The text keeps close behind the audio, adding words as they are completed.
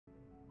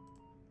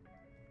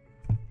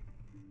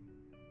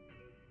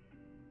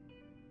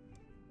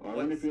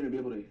wonder if you're gonna be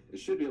able to. It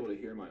should be able to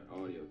hear my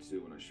audio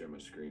too when I share my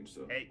screen.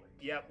 So. Hey,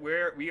 yeah,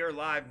 we are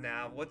live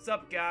now. What's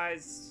up,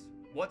 guys?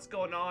 What's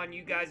going on?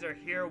 You guys are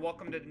here.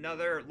 Welcome to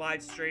another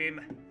live stream,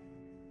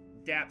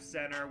 Dapp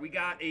Center. We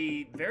got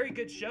a very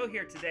good show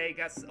here today.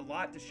 Got a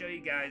lot to show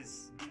you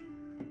guys.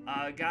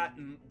 Got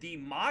the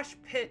Mosh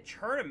Pit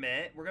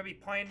tournament. We're gonna be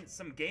playing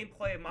some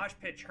gameplay of Mosh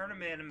Pit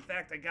tournament. In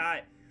fact, I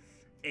got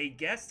a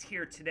guest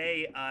here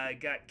today.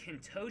 Got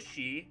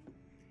Kintoshi.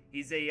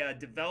 He's a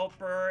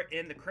developer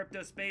in the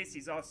crypto space.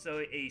 He's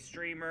also a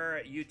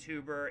streamer,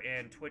 YouTuber,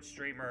 and Twitch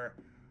streamer.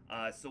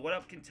 So what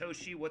up,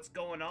 Kintoshi? What's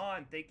going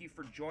on? Thank you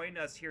for joining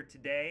us here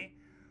today.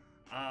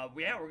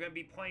 Yeah, we're going to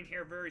be playing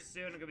here very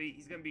soon.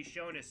 He's going to be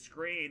showing his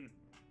screen,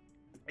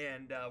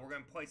 and we're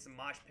going to play some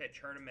Mosh Pit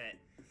tournament.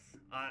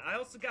 I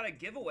also got a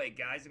giveaway,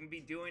 guys. I'm going to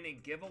be doing a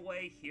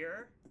giveaway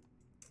here.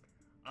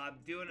 I'm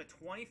doing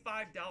a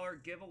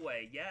 $25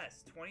 giveaway.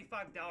 Yes,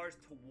 $25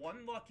 to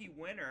one lucky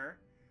winner.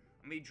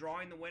 I'm going to be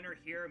drawing the winner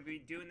here. I'm going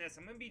to be doing this.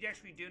 I'm going to be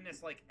actually doing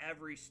this like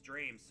every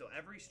stream. So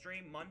every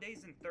stream,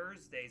 Mondays and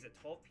Thursdays at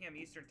 12 p.m.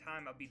 Eastern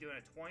Time, I'll be doing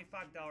a $25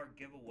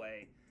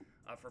 giveaway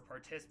for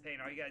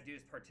participating. All you got to do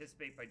is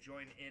participate by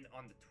joining in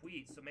on the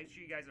tweet. So make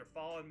sure you guys are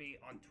following me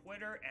on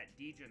Twitter at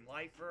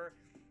DJLifer.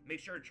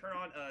 Make sure to turn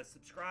on,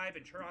 subscribe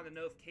and turn on the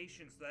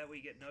notifications so that way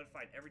you get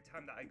notified every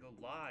time that I go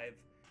live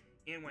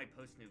and when I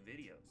post new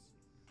videos.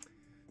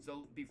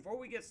 So before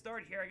we get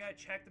started here, I got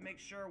to check to make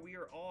sure we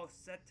are all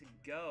set to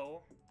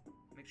go.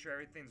 Make sure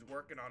everything's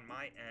working on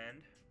my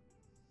end.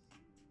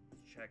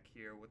 Let's check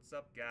here. What's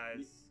up,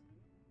 guys?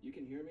 You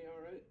can hear me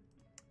all right?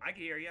 I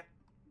can hear you.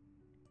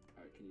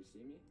 All right, can you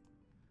see me?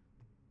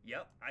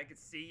 Yep, I can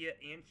see you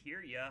and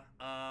hear you.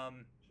 I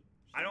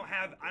don't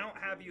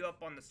have you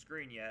up on the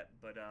screen yet,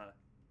 but all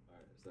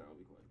right, so I'll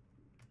be quiet.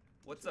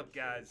 What's up,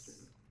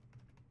 guys?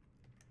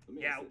 Let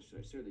me ask you, should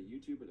I share the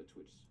YouTube or the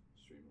Twitch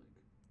stream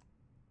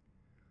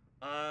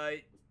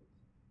link?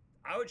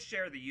 I would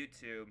share the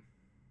YouTube.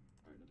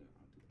 All right, no doubt.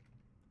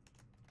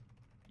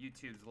 I'll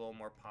do that. YouTube's a little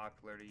more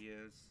popular to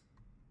use.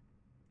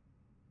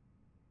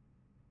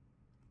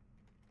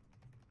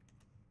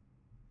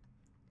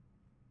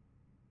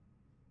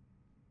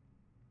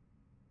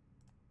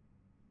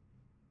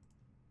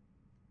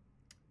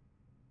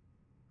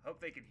 Hope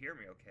they can hear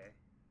me okay.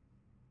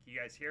 Can you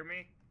guys hear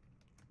me?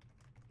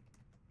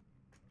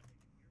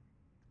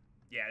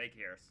 Yeah, they can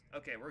hear us.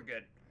 Okay, we're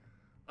good.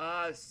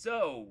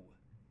 So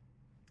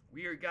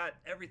we got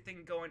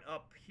everything going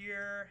up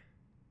here.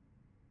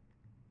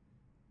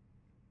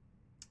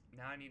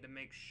 Now I need to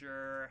make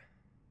sure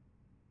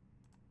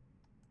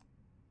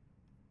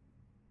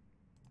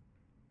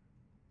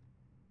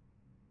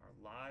our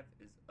live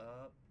is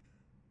up.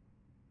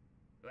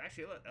 Oh,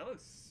 actually, look, that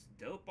looks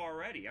dope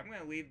already. I'm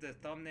going to leave the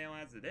thumbnail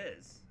as it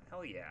is.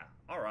 Hell yeah.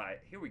 All right,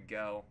 here we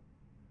go.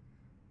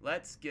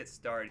 Let's get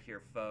started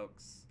here,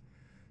 folks.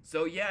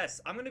 So,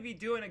 yes, I'm going to be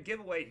doing a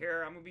giveaway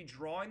here. I'm going to be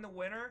drawing the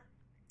winner.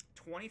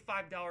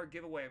 $25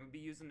 giveaway. I'm going to be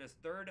using this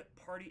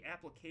third-party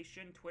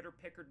application,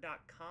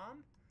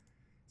 twitterpicker.com.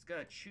 It's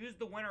going to choose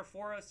the winner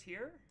for us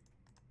here.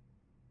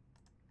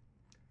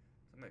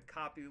 So I'm going to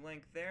copy the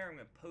link there. I'm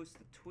going to post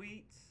the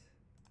tweet.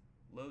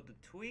 Load the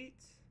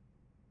tweet.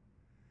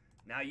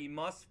 Now you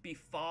must be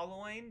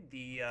following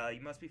the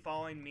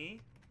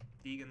me,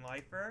 Vegan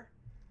Lifer,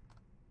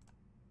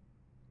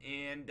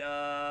 and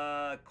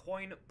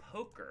Coin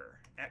Poker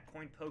at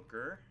Coin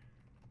Poker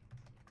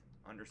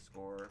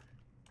 _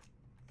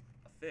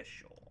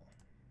 official.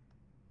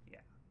 Yeah.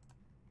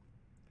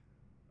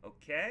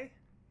 Okay.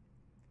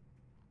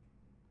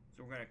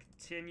 So we're going to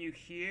continue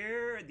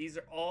here. These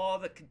are all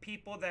the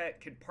people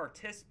that could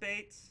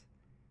participate.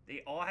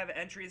 They all have an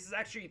entry. This is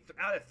actually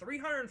out of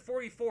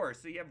 344.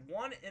 So you have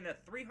 1 in a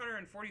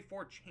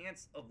 344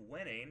 chance of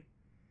winning.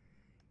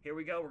 Here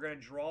we go. We're going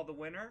to draw the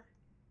winner.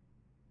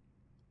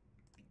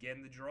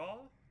 Begin the draw.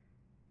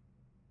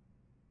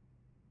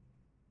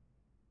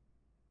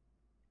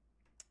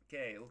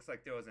 Okay, it looks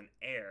like there was an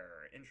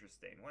error.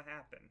 Interesting. What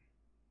happened?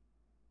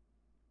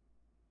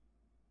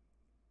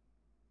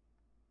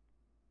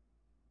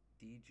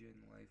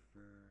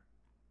 DJLifer.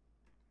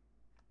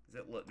 Is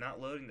it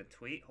not loading the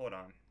tweet? Hold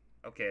on.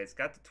 Okay, it's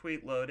got the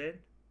tweet loaded.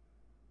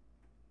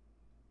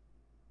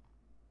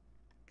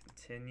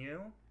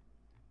 Continue.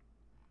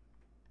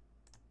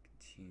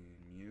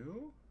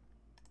 Continue.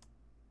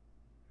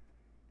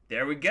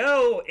 There we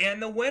go.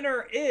 And the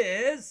winner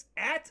is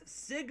at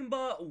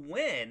Sigma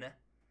Win.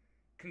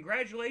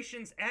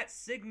 Congratulations at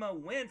Sigma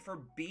Win for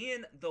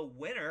being the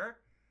winner.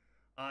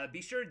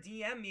 Be sure to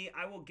DM me.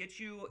 I will get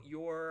you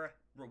your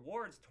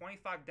rewards,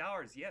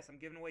 $25. Yes, I'm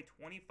giving away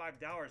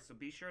 $25, so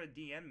be sure to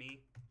DM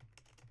me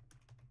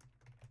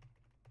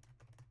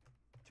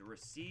to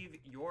receive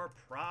your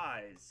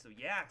prize. So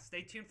yeah,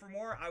 stay tuned for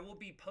more. I will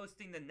be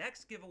posting the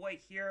next giveaway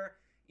here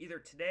either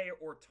today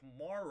or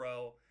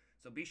tomorrow.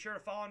 So be sure to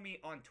follow me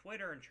on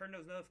Twitter and turn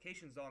those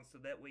notifications on so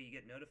that way you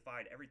get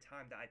notified every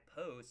time that I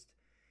post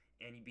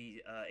and you'll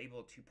be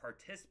able to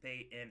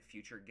participate in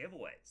future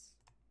giveaways.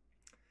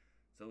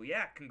 So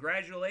yeah,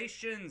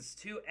 congratulations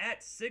to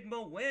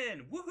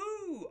 @SigmaWin.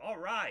 Woohoo! All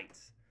right.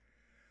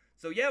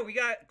 So yeah, we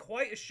got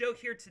quite a show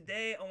here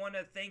today. I want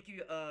to thank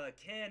you,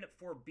 Ken,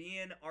 for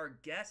being our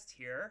guest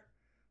here.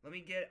 Let me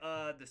get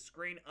the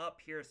screen up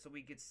here so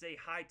we could say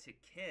hi to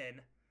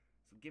Ken.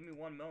 So give me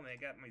one moment. I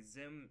got my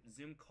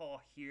Zoom call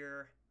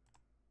here.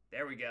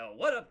 There we go.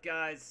 What up,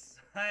 guys?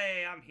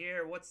 Hey, I'm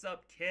here. What's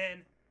up,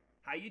 Ken?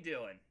 How you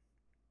doing?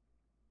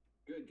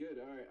 Good, good.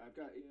 All right, I've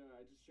got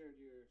I just shared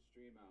your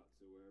stream out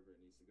to wherever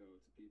it needs to go to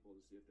people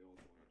to see if they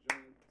also want to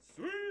join.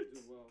 Sweet.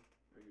 You're doing well.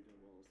 You're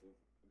doing well also.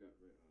 I've got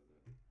the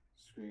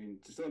screen.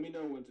 Just let me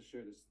know when to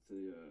share this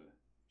to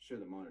share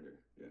the monitor.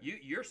 Yeah.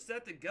 You're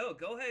set to go.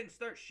 Go ahead and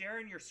start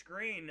sharing your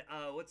screen.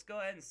 Let's go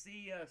ahead and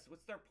see.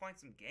 Let's start playing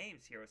some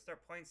games here. Let's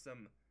start playing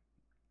some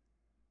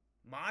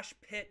Mosh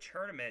Pit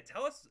tournament.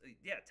 Tell us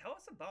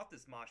about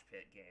this Mosh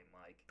Pit game.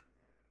 Like,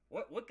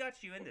 what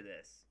got you into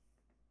this?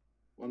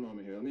 One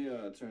moment here. Let me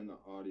turn the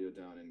audio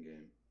down in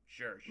game.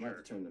 Sure. I might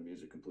have to turn the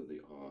music completely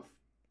off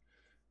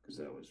because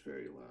that was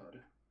very loud.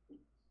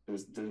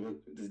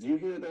 Did you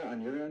hear that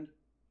on your end?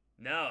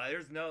 No,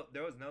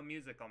 there was no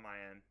music on my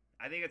end.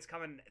 I think it's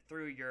coming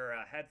through your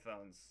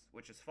headphones,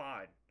 which is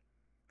fine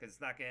because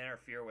it's not going to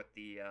interfere with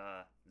the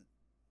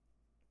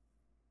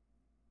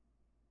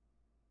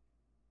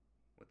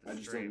I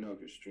just don't know if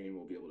your stream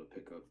will be able to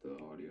pick up the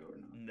audio or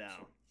not. No,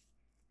 so.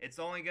 It's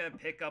only going to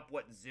pick up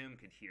what Zoom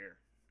could hear.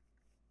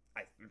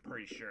 I'm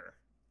pretty sure.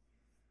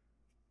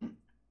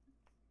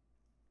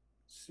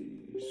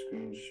 See,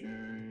 screen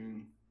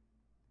sharing.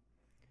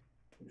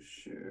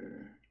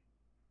 Share.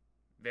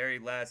 Very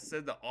last.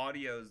 Said the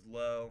audio's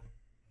low.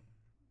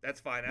 That's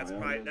fine.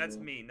 That's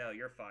me. No,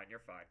 you're fine. You're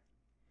fine.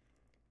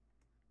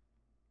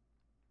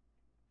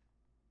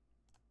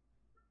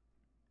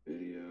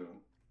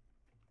 Video.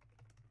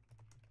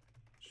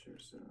 Share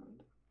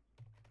sound.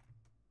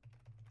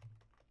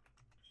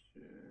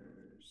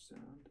 Share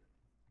sound.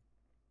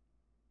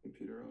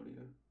 Computer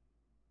audio.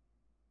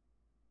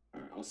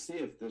 Alright, I'll see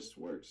if this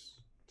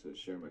works to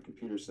share my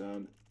computer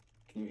sound.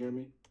 Can you hear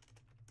me?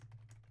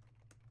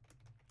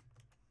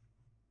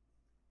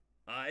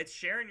 It's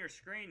sharing your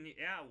screen.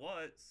 Yeah, it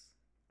was.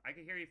 I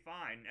can hear you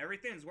fine.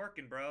 Everything's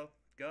working, bro.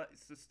 Go,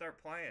 just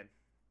start playing.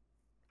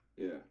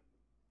 Yeah.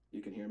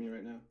 You can hear me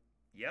right now?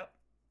 Yep.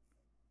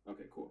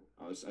 Okay, cool.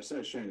 I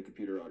started sharing the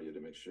computer audio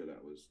to make sure that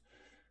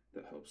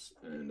helps.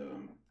 And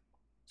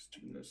let's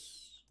turn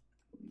this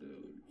window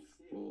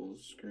full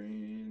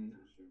screen.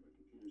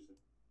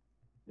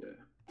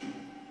 Yeah.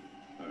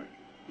 All right.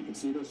 You can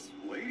see this,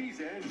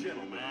 ladies and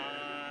gentlemen.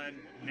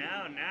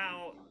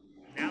 Now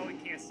we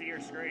can't see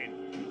your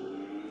screen.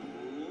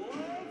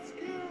 Let's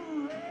get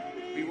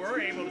ready. We were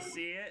able to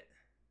see it.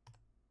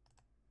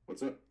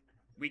 What's up?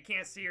 We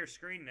can't see your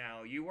screen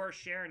now. You were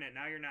sharing it.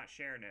 Now you're not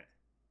sharing it.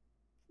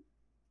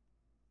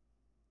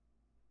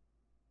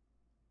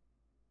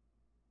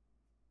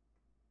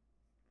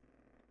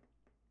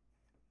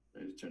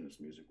 I need to turn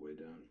this music way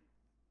down.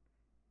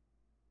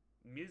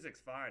 Music's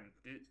fine.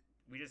 Dude,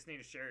 we just need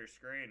to share your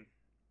screen.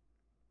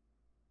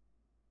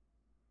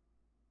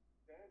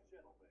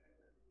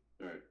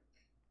 All right.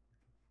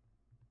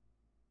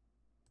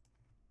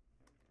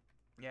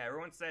 Yeah,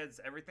 everyone says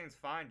everything's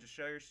fine. Just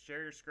share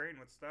your screen.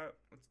 Let's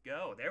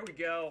go. There we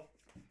go.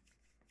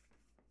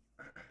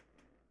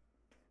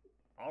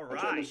 All right. I'm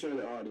trying to share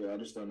the audio. I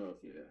just don't know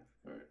if you.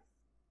 All right.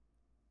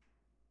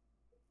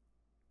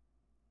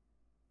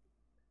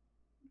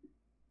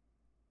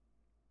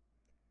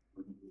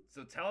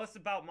 So tell us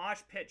about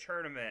Mosh Pit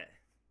Tournament.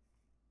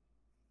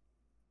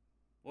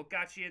 What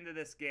got you into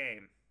this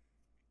game?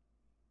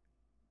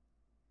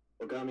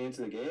 What got me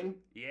into the game?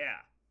 Yeah.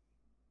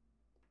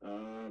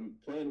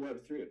 Playing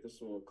Web3. If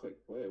this will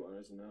click play, why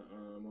is it not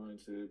wanting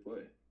to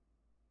play?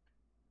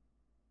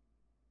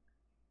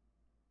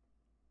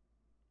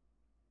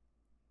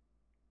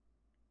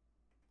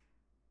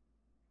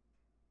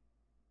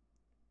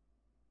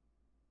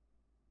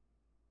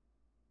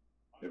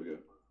 There we go.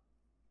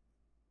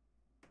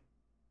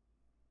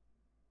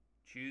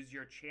 Choose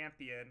your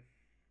champion.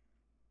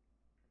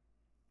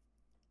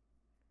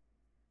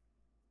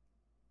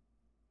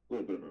 A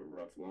little bit of a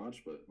rough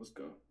launch, but let's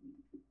go.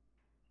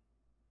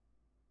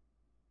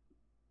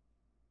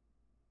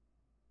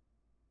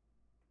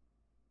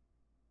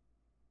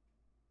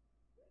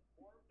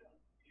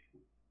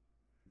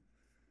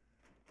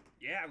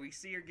 Yeah, we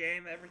see your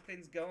game.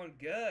 Everything's going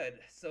good.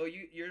 So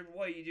you're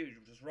what do?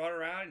 Just run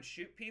around and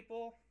shoot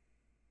people?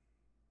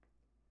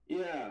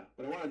 Yeah,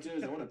 what I want to do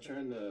is I want to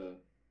turn the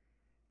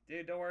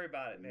Dude, don't worry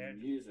about it, man.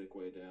 music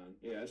way down.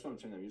 Yeah, I just want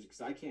to turn that music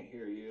because I can't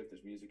hear you if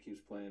this music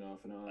keeps playing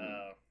off and on.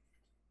 Oh.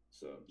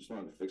 So just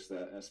wanted to fix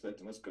that aspect,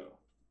 and let's go.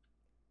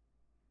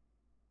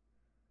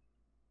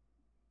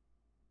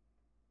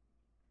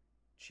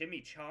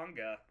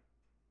 Chimichanga.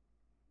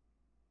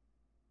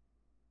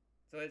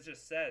 So it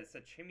just says it's a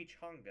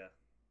chimichanga.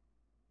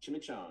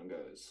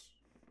 Chimichangas.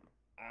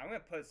 I'm gonna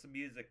put some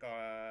music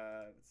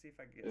on. Let's see if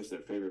I can get. Is their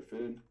favorite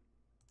food?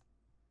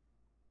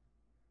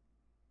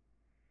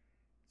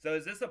 So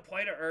is this a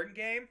play to earn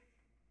game?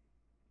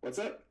 What's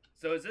up?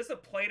 So is this a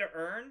play to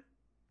earn?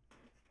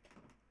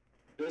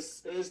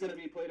 This is going to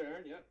be play to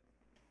earn, yep.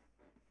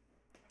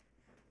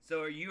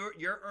 So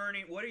you're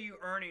earning, what are you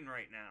earning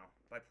right now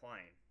by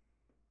playing?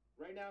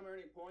 Right now, I'm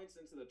earning points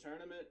into the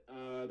tournament.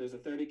 There's a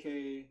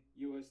 30K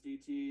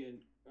USDT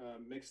and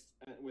mixed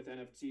with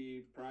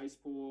NFT prize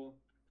pool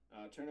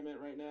tournament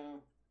right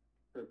now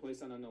for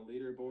placing on the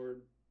leaderboard.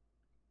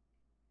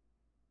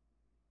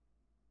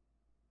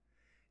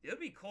 It would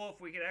be cool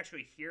if we could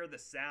actually hear the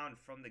sound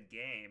from the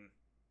game.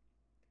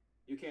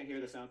 You can't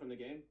hear the sound from the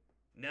game?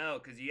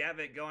 No, because you have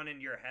it going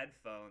into your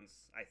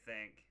headphones, I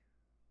think.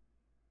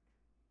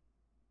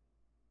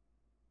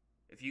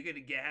 If you could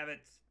have it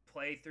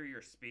play through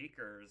your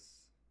speakers.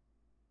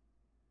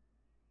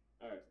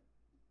 All right.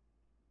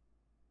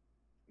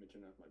 Let me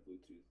turn off my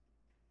Bluetooth.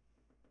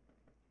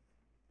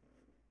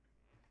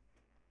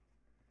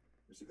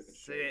 Let's see if I can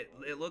show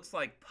It looks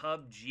like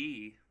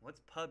PUBG.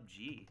 What's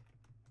PUBG?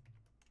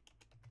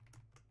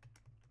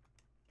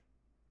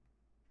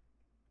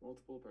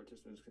 Multiple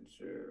participants can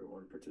share.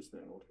 One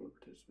participant, multiple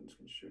participants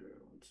can share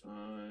at one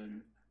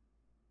time.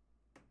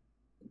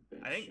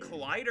 I think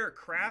Collider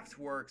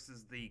Craftworks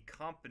is the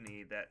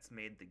company that's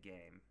made the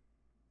game.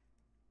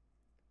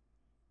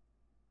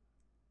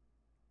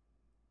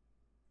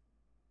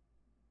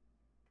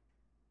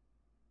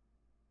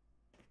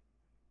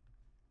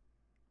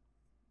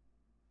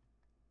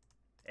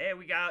 Hey,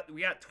 we got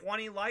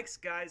 20 likes,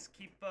 guys.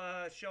 Keep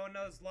showing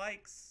those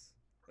likes.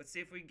 Let's see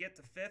if we can get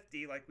to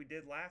 50 like we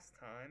did last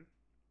time.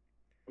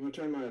 I'm gonna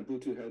turn my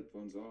Bluetooth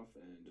headphones off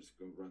and just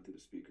go run through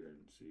the speaker and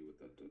see what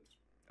that does.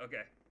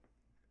 Okay.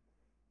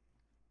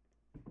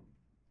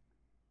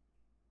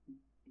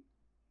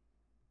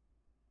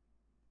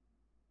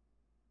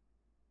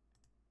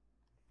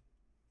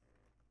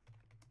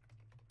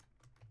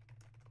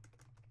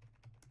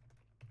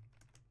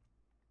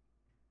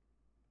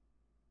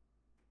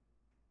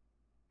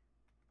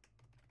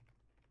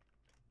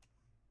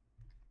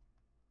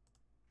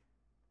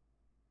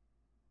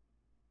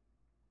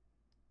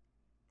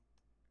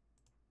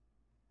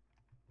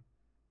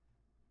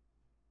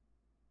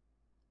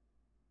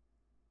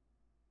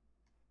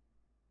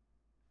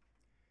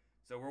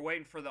 So we're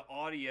waiting for the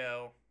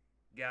audio,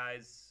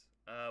 guys.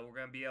 We're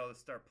going to be able to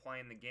start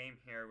playing the game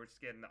here. We're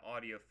just getting the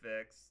audio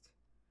fixed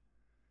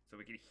so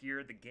we can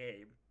hear the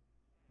game.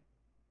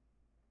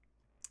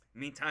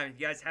 Meantime,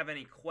 if you guys have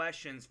any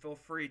questions, feel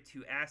free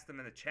to ask them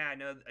in the chat.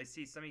 I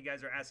see some of you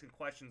guys are asking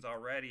questions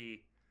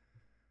already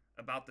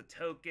about the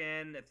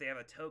token, if they have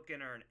a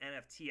token or an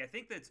NFT. I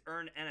think that's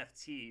earn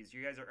NFTs.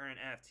 You guys are earning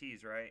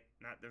NFTs, right?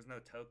 There's no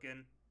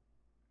token.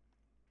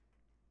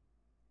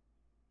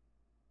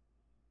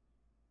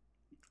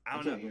 I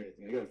can't hear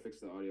anything. I gotta fix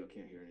the audio. I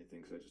can't hear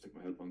anything because I just took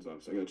my headphones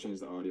off. So I gotta change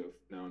the audio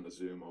now on the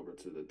Zoom over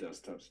to the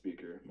desktop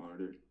speaker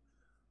monitor.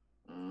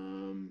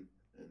 And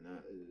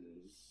that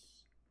is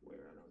where,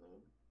 I don't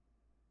know.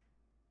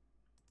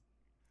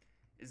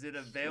 Is it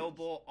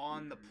available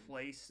on the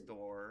Play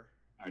Store?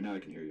 All right, now I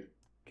can hear you.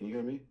 Can you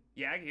hear me?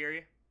 Yeah, I can hear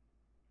you.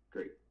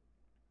 Great.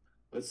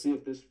 Let's see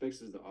if this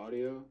fixes the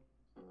audio.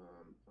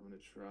 I'm gonna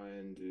try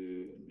and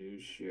do a new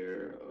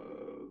share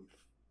of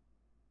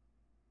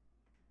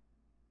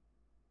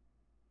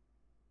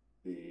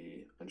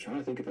the. I'm trying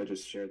to think if I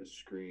just share the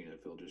screen,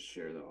 if it'll just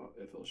share the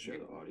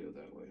audio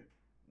that way.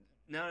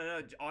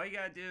 No. All you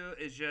gotta do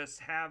is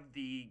just have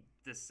the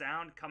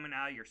sound coming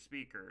out of your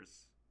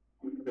speakers.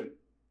 Okay.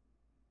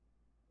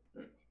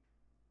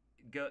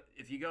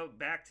 If you go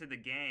back to the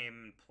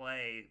game and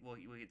play,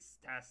 we could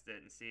test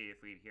it and see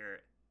if we'd hear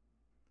it.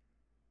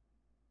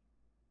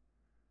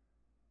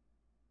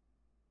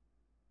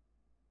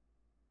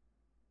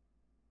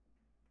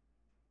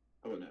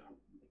 Oh no.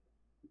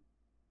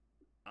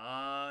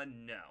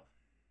 No.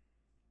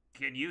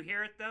 Can you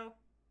hear it though?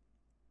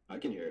 I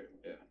can hear it.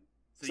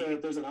 Yeah. So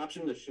if there's an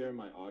option to share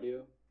my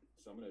audio,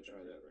 so I'm gonna try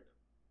that right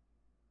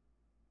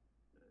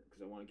now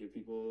because I want to give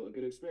people a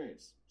good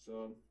experience.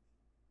 So.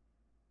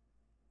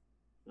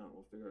 No,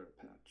 we'll figure out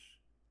a patch.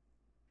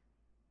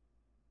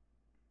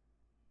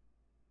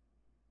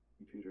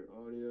 Computer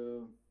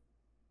audio.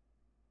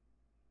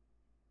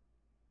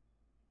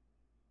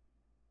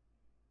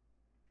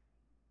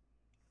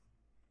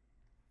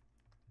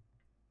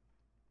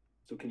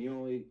 So can you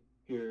only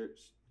hear,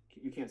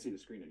 you can't see the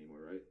screen anymore,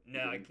 right?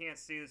 No, I can't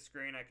see the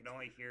screen. I can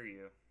only hear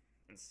you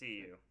and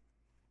see you.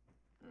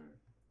 All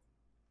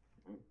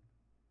right.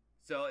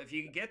 So if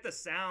you get the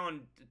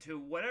sound to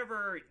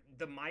whatever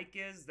the mic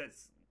is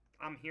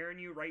I'm hearing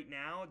you right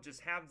now,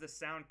 just have the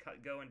sound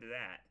go into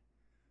that,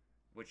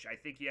 which I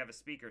think you have a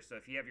speaker. So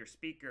if you have your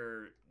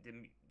speaker,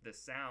 the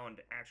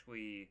sound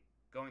actually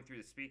going through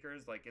the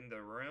speakers, like in the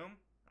room,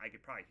 I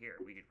could probably hear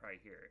it. We could probably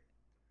hear it.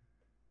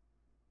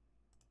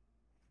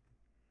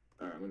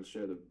 All right, I'm going to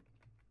share the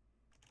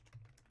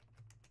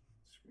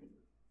screen.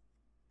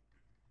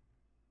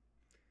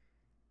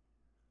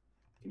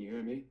 Can you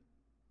hear me?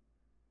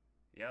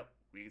 Yep,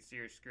 we can see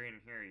your screen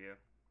and hear you.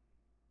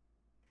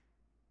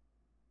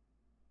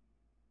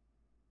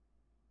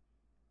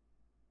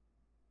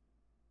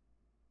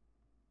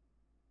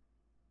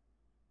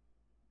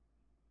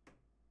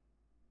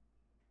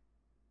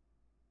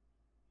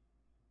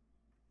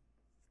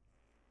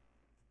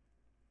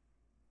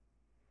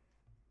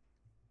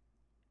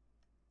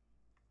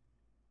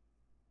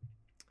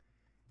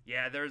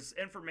 Yeah, there's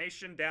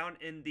information down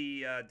in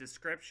the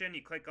description.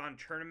 You click on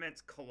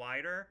Tournaments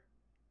Collider.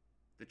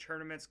 The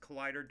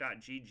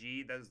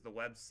tournamentscollider.gg. That is the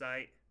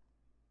website.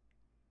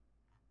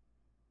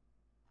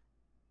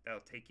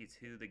 That'll take you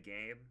to the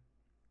game.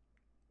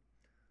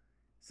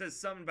 It says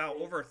something about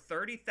over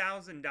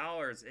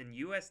 $30,000 in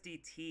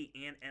USDT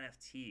and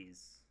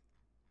NFTs.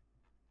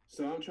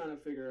 So I'm trying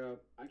to figure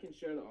out, I can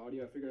share the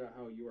audio. I figured out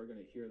how you are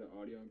going to hear the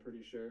audio, I'm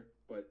pretty sure.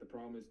 But the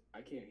problem is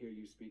I can't hear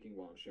you speaking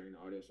while I'm sharing the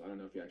audio, so I don't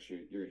know if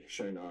you're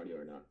sharing the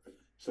audio or not.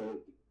 So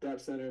Dapp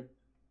Center,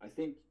 I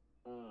think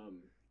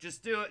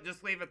just do it.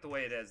 Just leave it the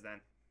way it is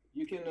then.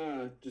 you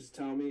can just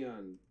tell me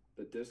on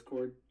a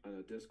Discord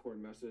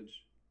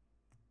message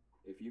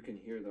if you can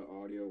hear the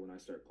audio when I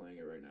start playing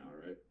it right now,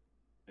 all right?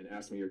 And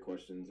ask me your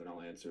questions and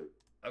I'll answer.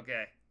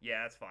 Okay.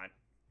 Yeah, that's fine.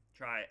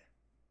 Try it.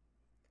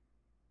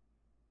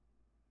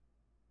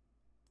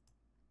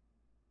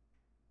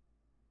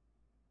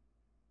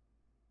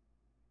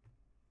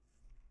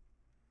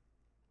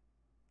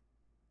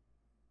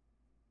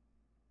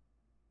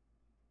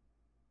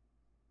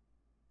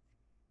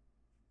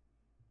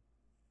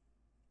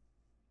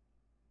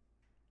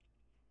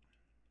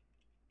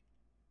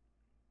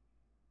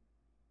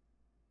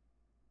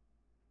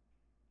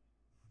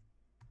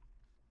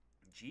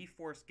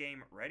 GeForce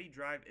game ready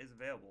drive is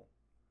available.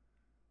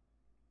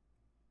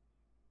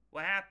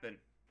 What happened?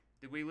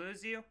 Did we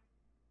lose you?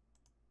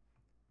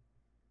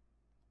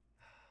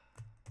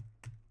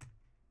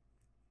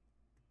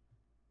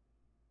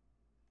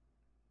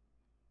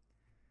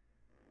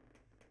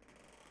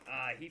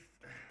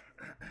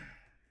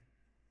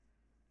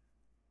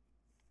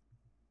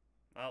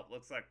 Well,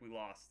 looks like we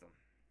lost him.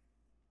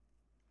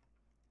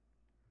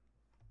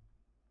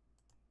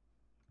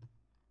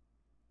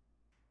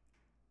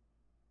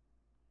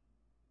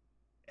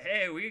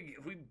 Hey, we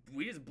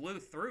just blew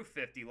through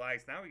 50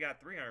 likes. Now we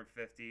got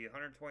 350,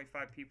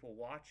 125 people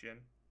watching.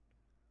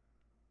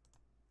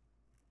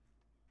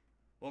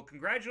 Well,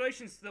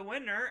 congratulations to the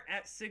winner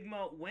at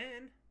Sigma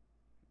Win.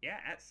 Yeah,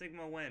 at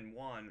Sigma Win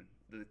won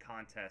the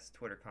contest,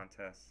 Twitter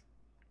contest.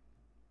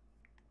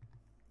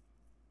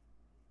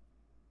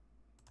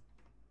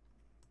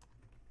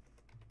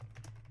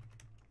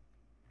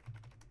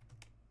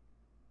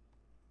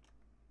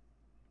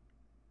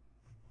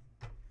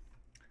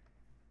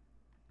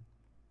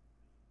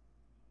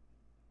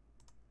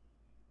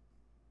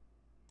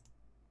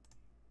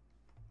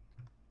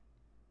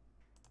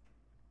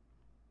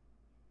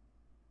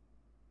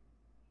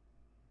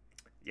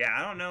 Yeah,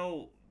 I don't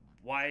know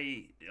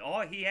why.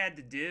 All he had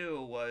to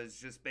do was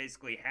just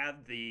basically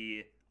have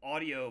the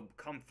audio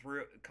come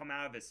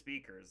out of his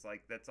speakers.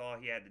 Like, that's all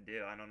he had to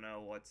do. I don't know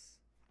what's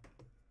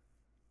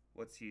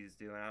he's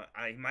doing.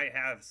 He might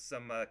have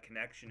some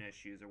connection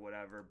issues or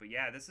whatever. But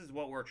yeah, this is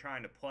what we're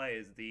trying to play,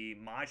 is the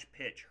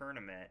Themoshpit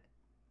tournament.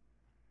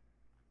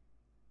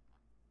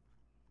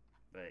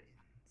 But it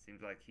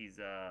seems like he's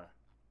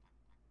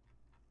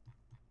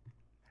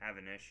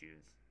having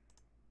issues.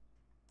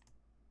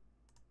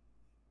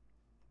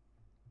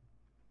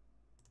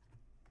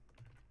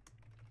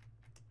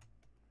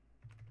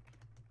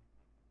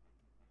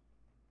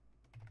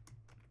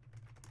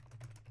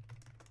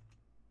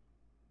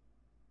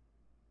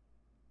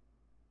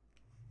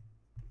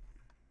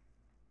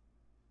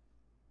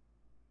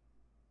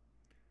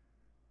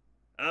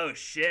 Oh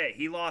shit,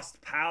 he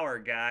lost power,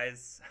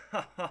 guys.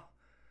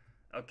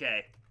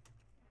 Okay.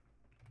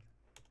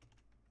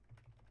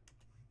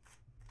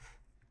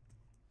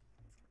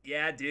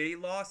 Yeah, dude, he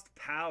lost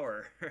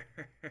power.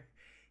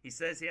 He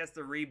says he has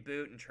to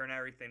reboot and turn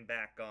everything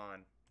back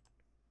on.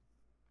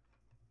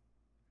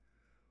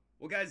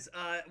 Well, guys,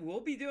 we'll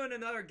be doing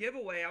another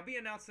giveaway. I'll be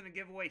announcing a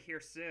giveaway here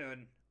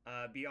soon.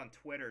 Be on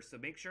Twitter, so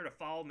make sure to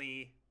follow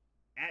me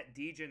at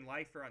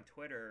DJNLifer on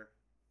Twitter.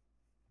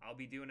 I'll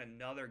be doing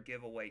another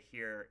giveaway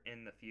here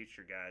in the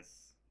future,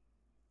 guys.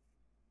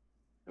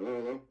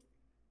 Hello?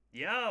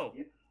 Yo!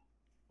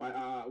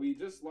 Yeah. We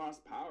just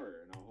lost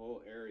power in a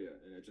whole area,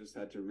 and it just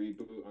had to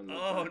reboot on the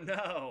Oh,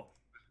 no!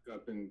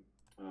 Up and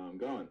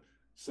going.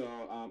 So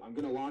I'm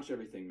gonna launch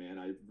everything, man.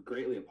 I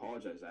greatly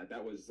apologize.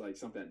 That was like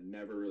something that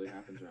never really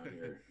happens around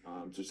here.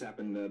 Just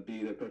happened to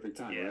be the perfect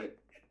time, yeah. right?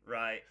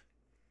 Right.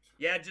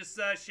 Yeah, just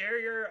share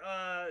your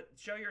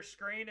show your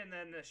screen and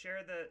then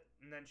share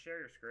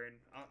your screen.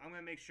 I'm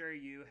gonna make sure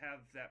you have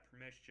that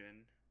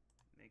permission.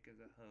 Make as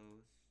a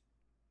host.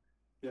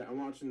 Yeah, I'm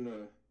watching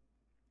the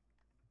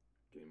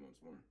game once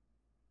more.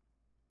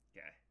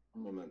 Okay.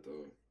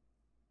 Memento.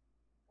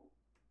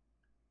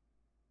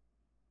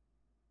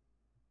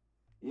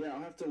 Yeah,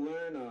 I'll have to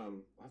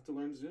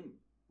learn Zoom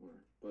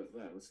more. But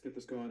yeah, let's get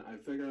this going. I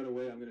figured out a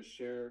way. I'm gonna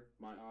share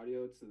my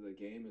audio to the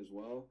game as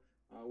well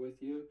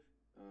with you.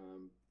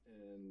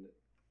 And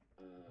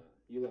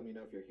you let me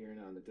know if you're hearing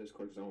it on the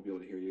Discord, because I won't be able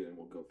to hear you, and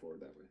we'll go forward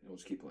that way. And we'll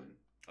just keep playing.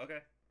 Okay.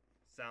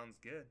 Sounds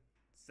good.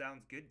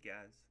 Sounds good,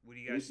 guys. What do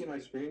you Can guys you see my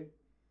screen?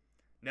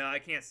 No, I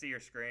can't see your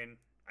screen.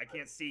 I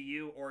can't see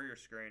you or your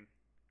screen.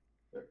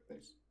 There,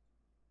 thanks.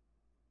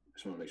 I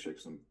just want to make sure,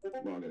 because I'm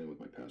logging in with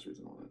my passwords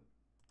and all that.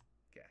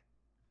 Okay.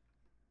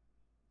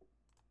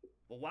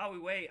 Well, while we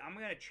wait, I'm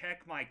gonna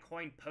check my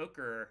coin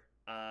poker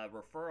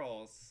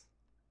referrals,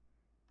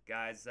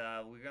 guys.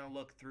 We're gonna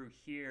look through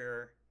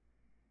here.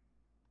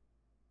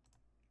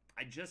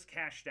 I just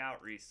cashed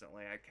out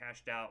recently. I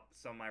cashed out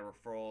some of my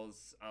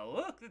referrals.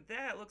 Look at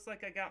that. Looks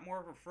like I got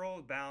more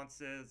referral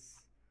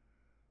balances.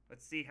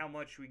 Let's see how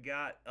much we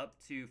got, up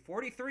to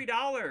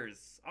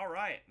 $43. All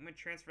right, I'm gonna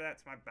transfer that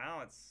to my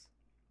balance.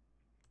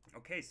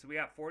 Okay, so we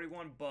got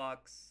 41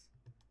 bucks.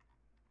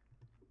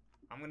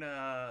 I'm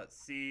gonna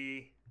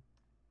see.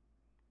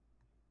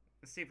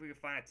 Let's see if we can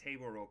find a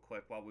table real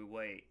quick while we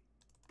wait.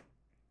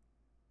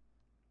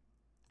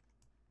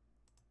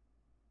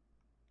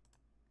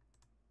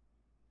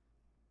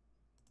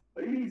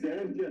 Ladies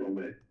and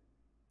gentlemen.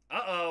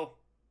 Uh-oh.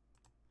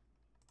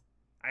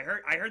 I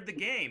heard the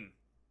game.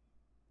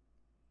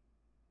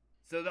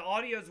 So the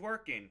audio's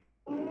working.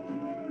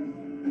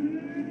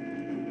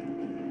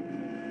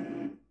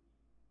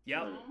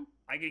 Yep,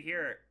 I can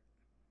hear it.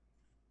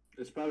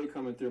 It's probably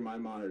coming through my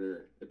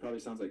monitor. It probably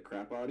sounds like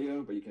crap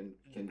audio, but you can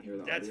hear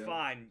the audio. That's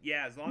fine.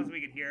 Yeah, as long as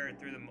we can hear it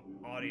through the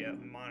audio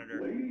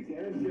monitor. Ladies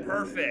and gentlemen.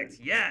 Perfect.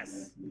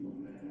 Yes.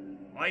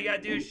 All you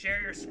gotta do is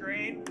share your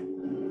screen.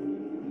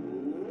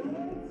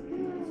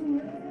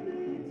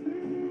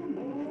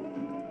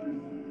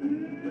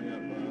 Bring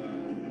up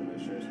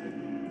share screen.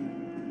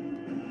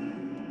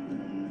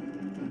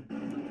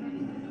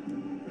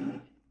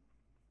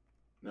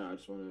 No, I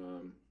just want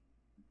to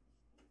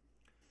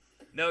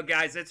No,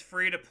 guys, it's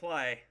free to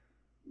play.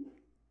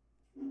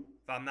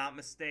 If I'm not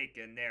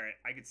mistaken, there,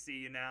 I can see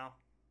you now.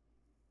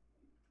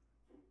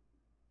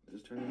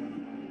 just turn on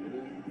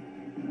video.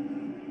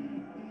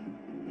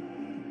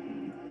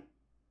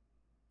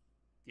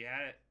 You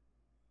had it.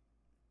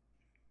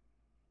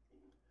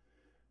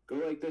 Go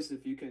like this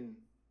if you can.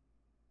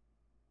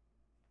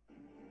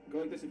 Go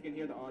like this if you can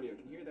hear the audio.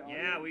 Can you hear the audio?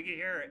 Yeah, we can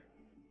hear it.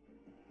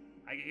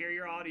 I can hear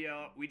your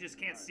audio. We just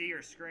can't see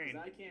your screen.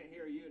 'Cause I can't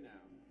hear you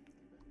now.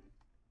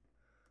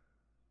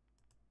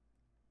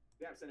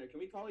 Dapp Center, can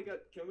we call each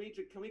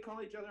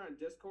other on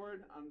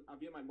Discord on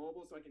via my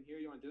mobile so I can hear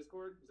you on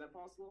Discord? Is that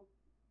possible?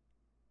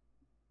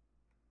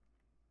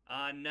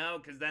 No,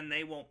 because then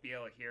they won't be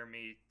able to hear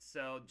me.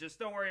 So just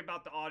don't worry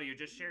about the audio.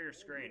 Just share your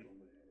screen.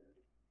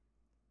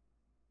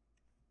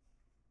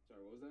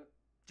 Sorry, what was that?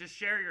 Just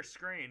share your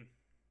screen.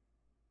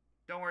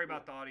 Don't worry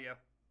about the audio.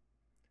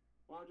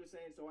 Well, I'm just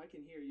saying so I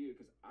can hear you,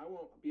 because I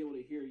won't be able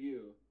to hear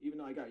you, even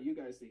though I got you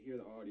guys to hear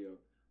the audio.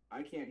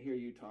 I can't hear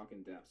you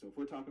talking, Dapp. So if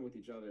we're talking with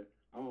each other,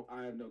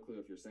 I have no clue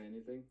if you're saying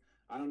anything.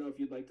 I don't know if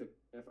you'd like to,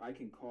 if I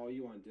can call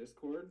you on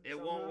Discord. It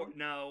won't work.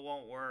 No, it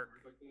won't work.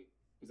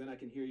 Because then I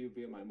can hear you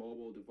via my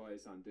mobile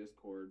device on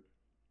Discord,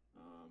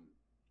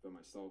 via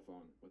my cell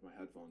phone with my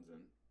headphones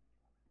in.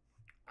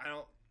 I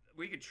don't.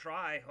 We could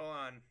try. Hold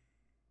on.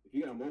 If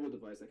you got a mobile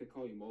device, I could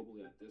call you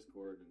mobilely on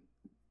Discord. And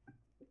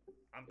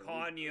I'm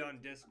calling you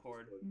on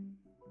Discord.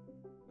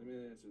 let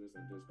me answer this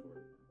on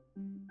Discord.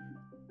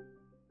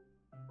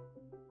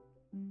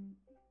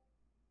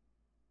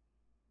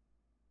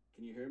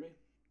 Can you hear me?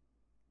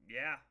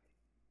 Yeah.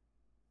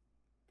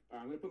 All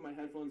right, I'm gonna put my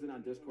headphones in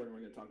on Discord, and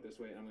we're gonna talk this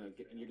way, and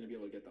you're gonna be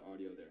able to get the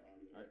audio there.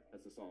 All right,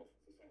 that's the solve.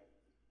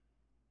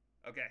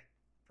 Okay.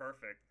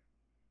 Perfect.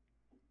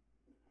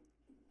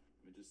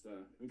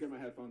 Let me get my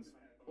headphones.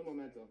 Un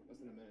momento, less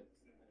than a minute.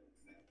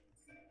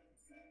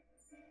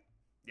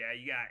 Yeah,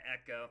 you got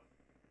echo.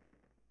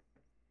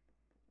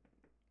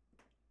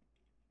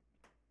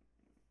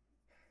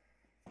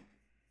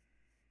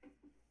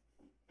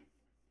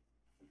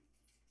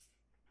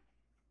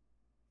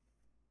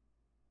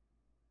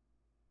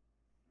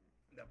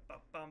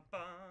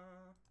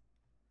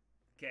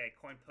 Okay,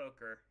 coin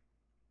poker.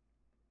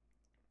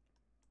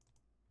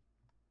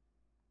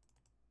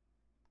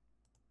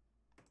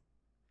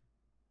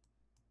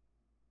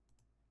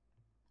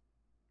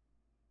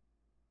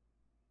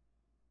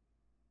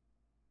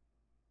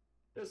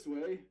 This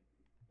way,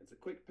 it's a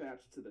quick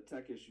patch to the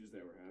tech issues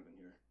that we're having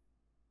here.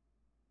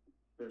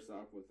 First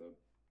off, with the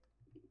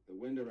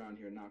wind around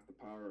here knocked the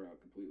power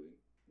out completely.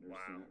 Never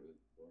seen that really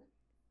before.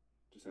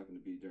 Just happened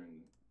to be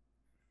during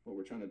what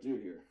we're trying to do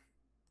here.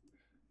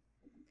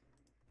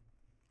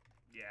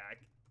 Yeah.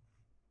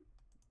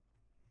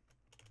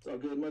 It's all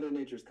good. Mother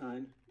Nature's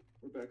kind.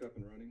 We're back up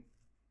and running.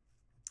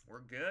 We're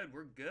good.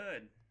 We're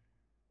good.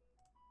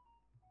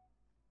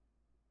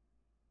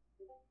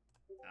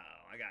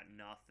 Oh, I got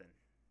nothing.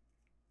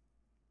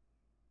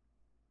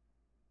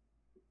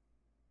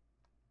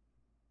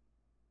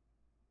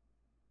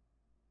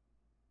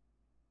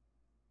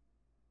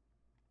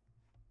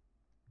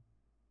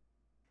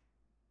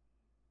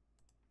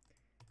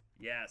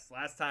 Yes,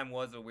 last time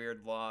was a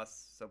weird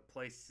loss, so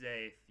play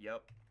safe.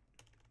 Yep.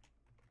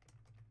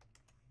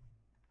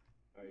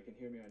 Oh, you can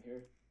hear me on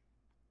here?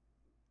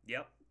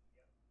 Yep.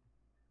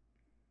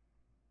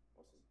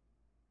 Awesome.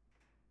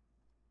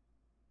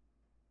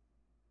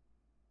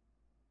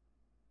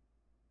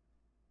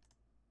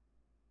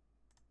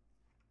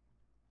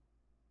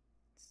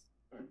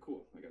 All right,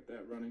 cool. I got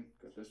that running.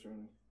 Got this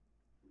running.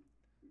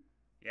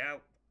 Yeah.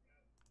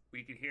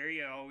 We can hear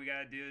you. All we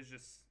gotta do is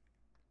just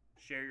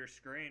share your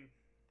screen.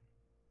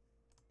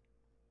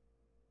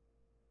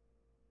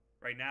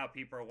 Right now,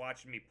 people are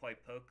watching me play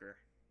poker.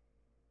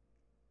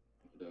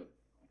 Duh.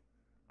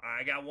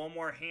 I got one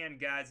more hand,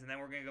 guys, and then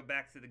we're going to go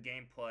back to the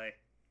gameplay.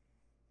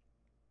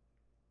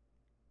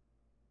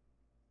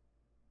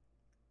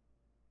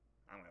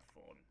 I'm going to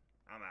fold.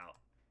 I'm out.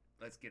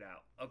 Let's get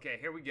out. Okay,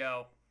 here we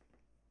go.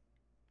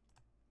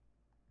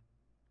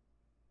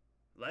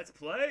 Let's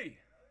play.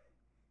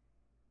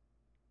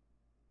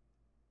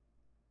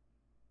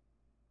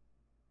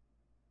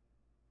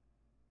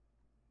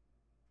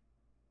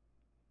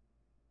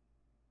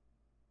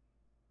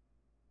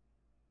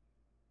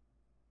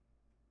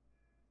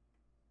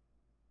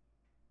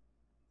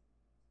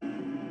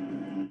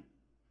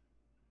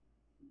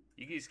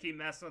 You can just keep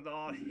messing with the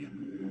audio.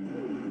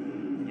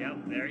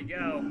 Yep, there you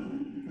go.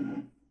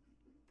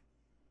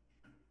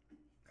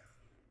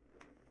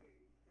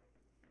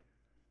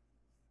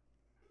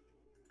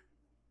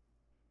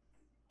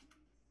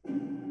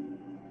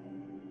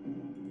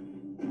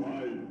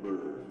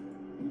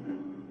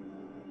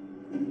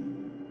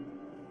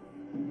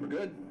 We're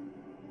good?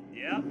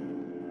 Yep.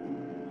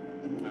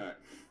 Alright.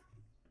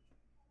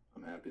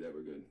 I'm happy that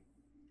we're good.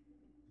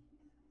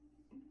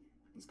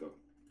 Let's go.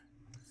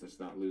 Let's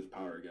not lose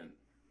power again.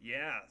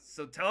 Yeah,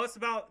 so tell us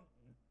about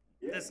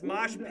this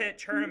Mosh Pit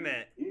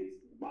tournament.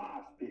 It's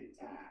Mosh Pit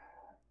time.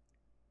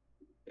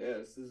 Yeah,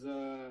 this is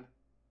the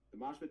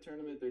Mosh Pit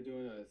tournament. They're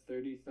doing a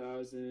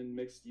 30,000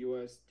 mixed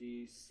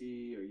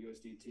USDC or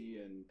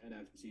USDT and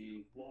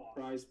NFT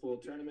prize pool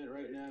tournament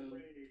right now.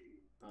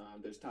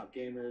 There's top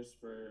gamers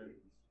for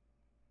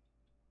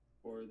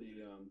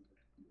the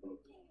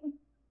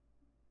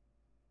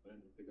I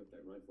didn't pick up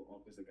that rifle. Oh,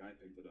 because the guy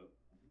picked it up.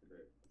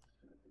 Great.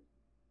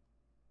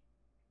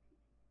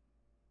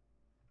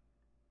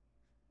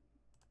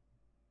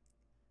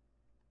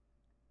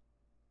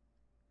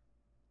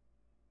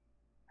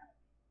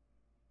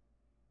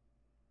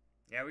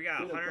 Yeah, we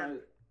got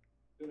 100.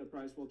 Doing a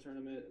prize pool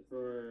tournament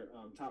for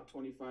top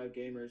 25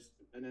 gamers,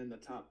 and then the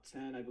top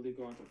 10, I believe,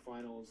 go on to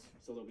finals.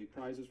 So there'll be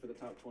prizes for the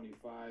top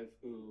 25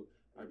 who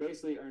are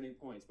basically earning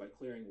points by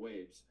clearing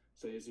waves.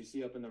 So as you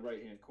see up in the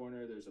right-hand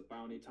corner, there's a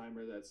bounty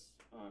timer that's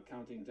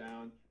counting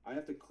down. I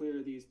have to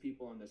clear these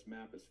people on this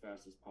map as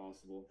fast as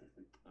possible,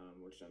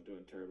 which I'm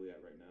doing terribly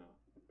at right now.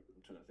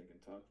 I'm trying to think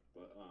and talk,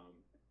 but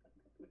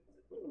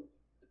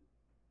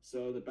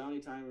so the bounty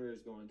timer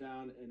is going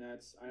down, and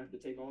that's I have to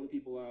take all the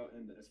people out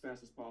and as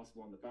fast as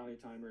possible on the bounty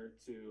timer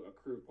to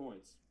accrue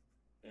points.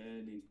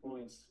 And these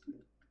points,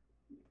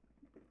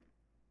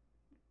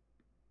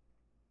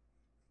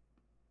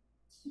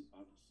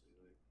 obviously,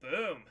 like,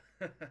 Boom.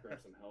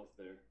 grab some health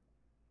there.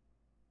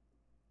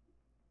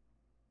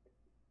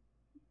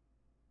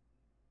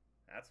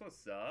 That's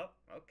what's up.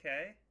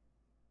 Okay.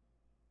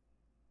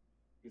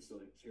 You can still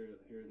hear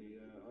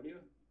the audio.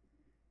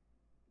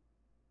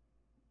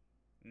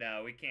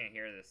 No, we can't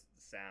hear this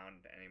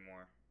sound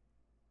anymore.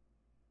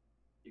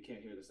 You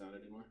can't hear the sound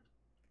anymore.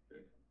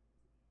 Great.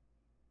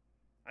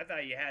 I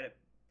thought you had it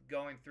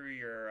going through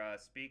your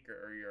speaker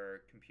or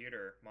your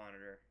computer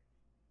monitor.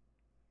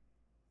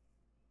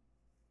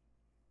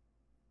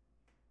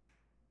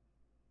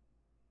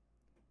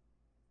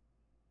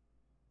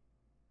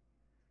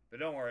 But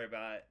don't worry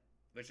about it.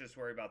 Let's just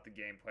worry about the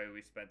gameplay.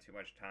 We spent too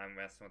much time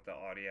messing with the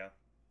audio.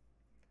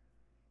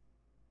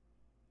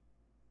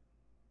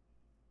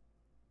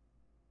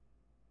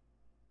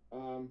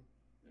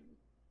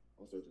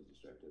 All sorts of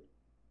distracted.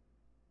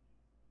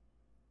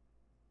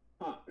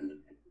 Huh.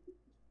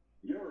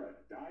 You're a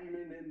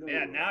diamond in the Yeah,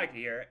 rough. now I can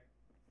hear it.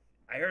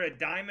 I heard a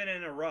diamond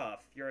in a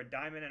rough. You're a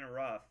diamond in a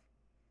rough.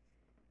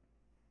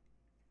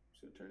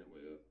 Just gonna turn it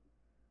way up.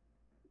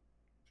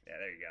 Yeah,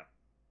 there you go.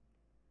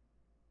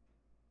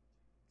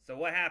 So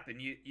what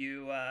happened?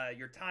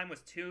 Your time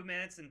was 2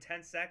 minutes and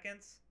 10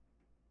 seconds?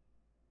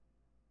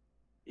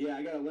 Yeah,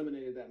 I got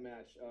eliminated that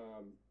match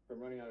from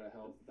running out of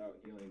health without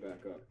healing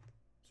back up.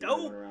 So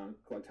Dope. run around,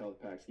 collect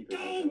health packs, keep your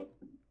health up.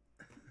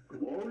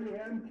 Glory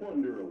and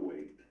plunder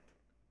await.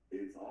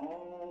 It's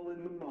all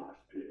in the Mosh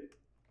Pit.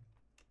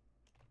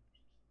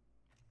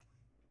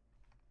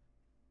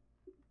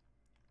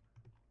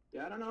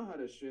 Yeah, I don't know how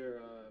to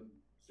share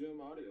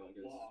Zoom audio, I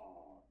guess.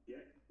 Oh,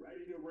 get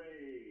ready to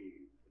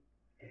rave.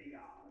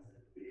 Chaos,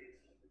 bitch.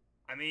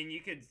 I mean, you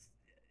could,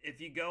 if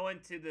you go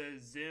into the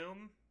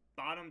Zoom,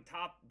 bottom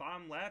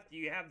left,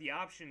 you have the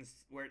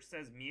options where it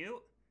says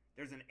mute.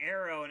 There's an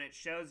arrow and it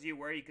shows you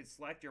where you could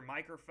select your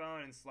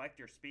microphone and select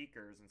your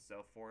speakers and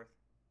so forth.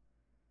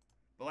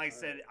 But like I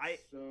said,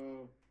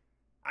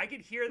 I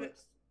could hear that.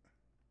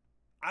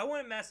 I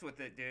wouldn't mess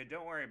with it, dude.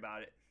 Don't worry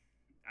about it.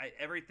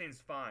 Everything's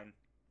fine.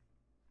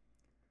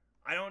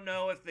 I don't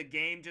know if the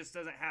game just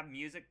doesn't have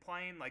music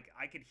playing. Like,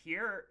 I could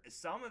hear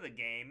some of the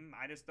game.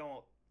 I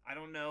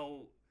don't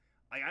know.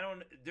 Like,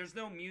 there's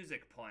no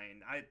music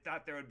playing. I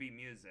thought there would be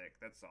music.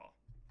 That's all.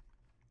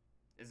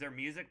 Is there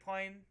music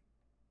playing?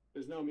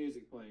 There's no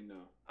music playing,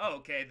 no. Oh,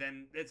 okay.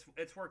 Then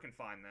it's working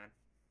fine then.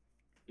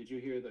 Did you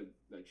hear the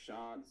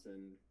shots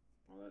and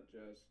all that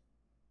jazz?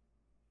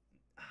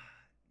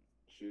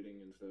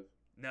 Shooting and stuff?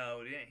 No,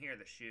 we didn't hear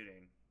the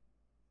shooting.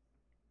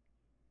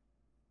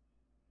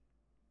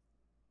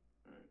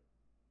 Alright.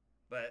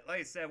 But like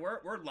I said,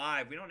 we're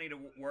live. We don't need to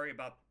worry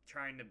about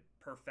trying to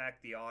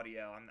perfect the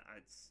audio.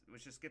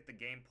 Let's just get the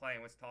gameplay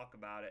and let's talk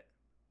about it.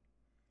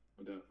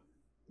 No doubt.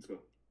 Let's go.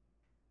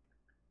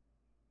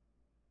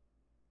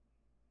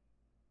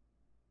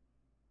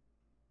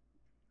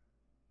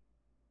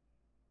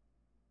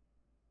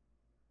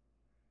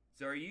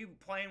 So are you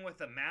playing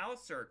with a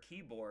mouse or a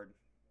keyboard?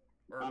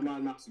 Or I'm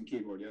on mouse and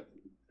keyboard, yep.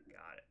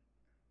 Got it.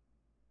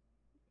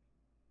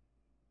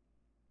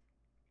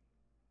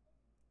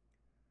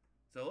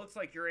 So it looks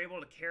like you're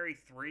able to carry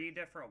 3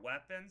 different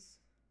weapons.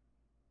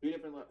 3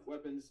 different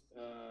weapons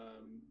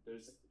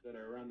there's that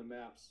are around the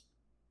maps.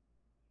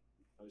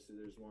 Obviously,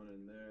 there's one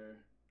in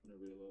there. I'm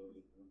gonna reload.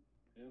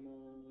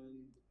 Ammo.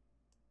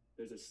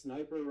 There's a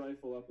sniper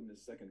rifle up in the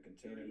second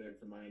container there,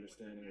 from my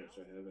understanding, which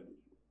I haven't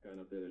gotten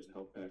up there. There's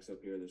health packs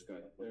up here. There's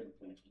guys up there.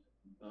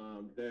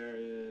 There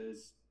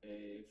is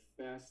a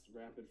fast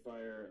rapid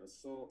fire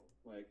assault,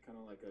 like kind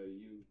of like a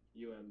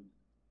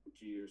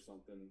UMG or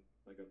something,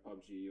 like a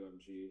PUBG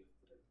UMG.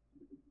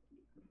 Let's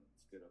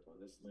get up on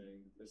this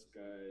thing. This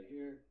guy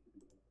here,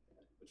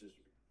 which is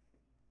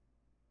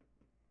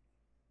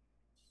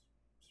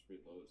just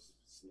reloads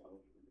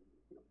slow.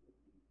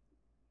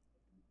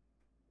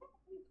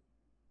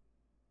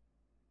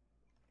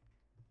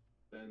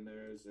 Then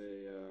there's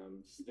a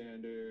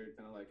standard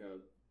kind of like a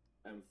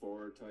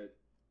M4 type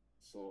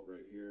assault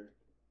right here,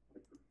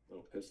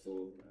 little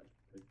pistol.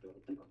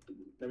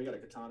 Then we got a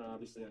katana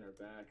obviously on our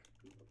back,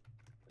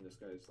 and this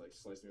guy's like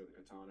slicing me with a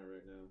katana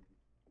right now.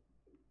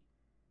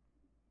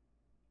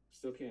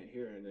 Still can't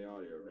hear in the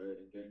audio, right,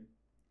 in game?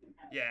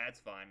 Yeah, it's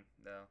fine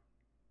though.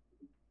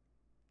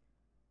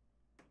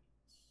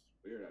 It's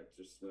weird.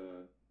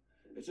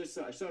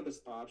 I saw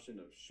this option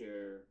of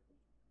share.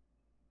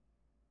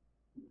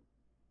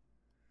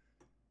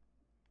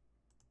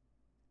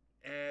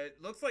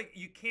 It looks like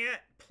you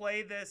can't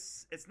play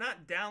this. It's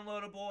not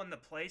downloadable in the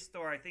Play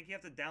Store. I think you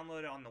have to download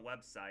it on the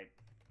website.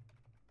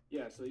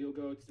 Yeah, so you'll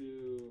go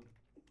to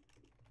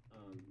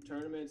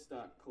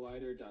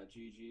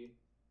tournaments.collider.gg.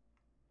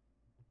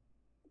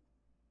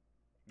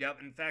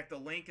 Yep, in fact, the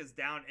link is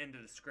down in the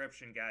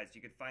description, guys.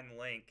 You can find the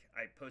link.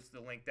 I posted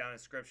the link down in the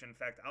description. In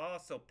fact, I'll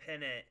also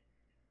pin it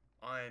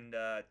on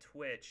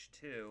Twitch,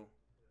 too.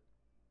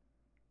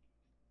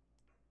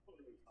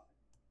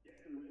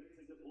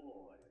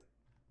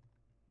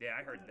 Yeah,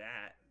 I heard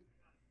that.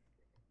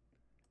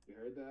 You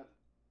heard that?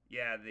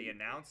 Yeah, the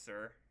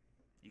announcer.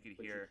 You could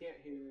hear. But you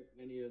can't hear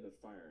any of the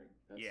firing.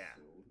 That's Yeah.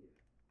 so weird.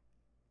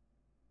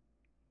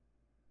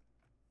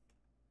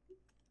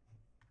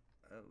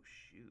 Oh,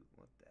 shoot.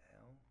 What the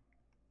hell?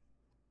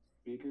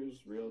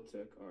 Speakers,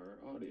 Realtek, are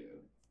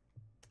audio.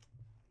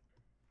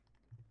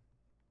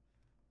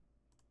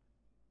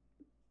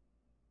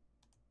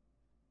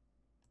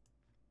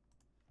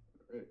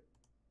 All right.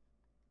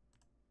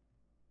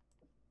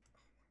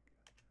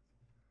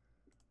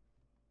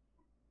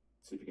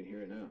 See if you can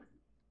hear it now.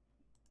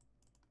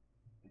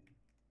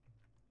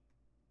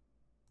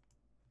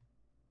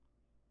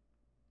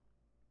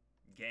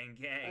 Gang,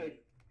 gang. Hey.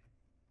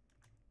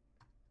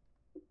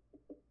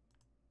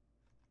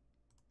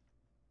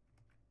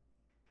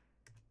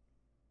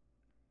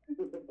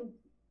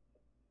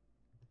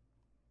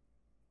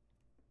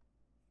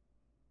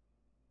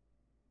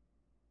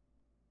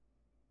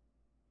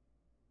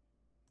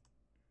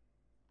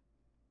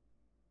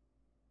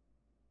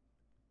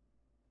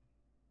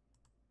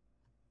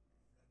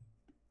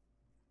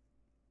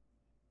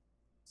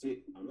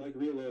 See, I'm like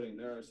reloading.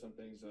 There are some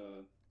things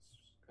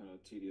kind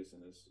of tedious in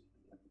this.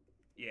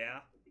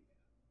 Yeah.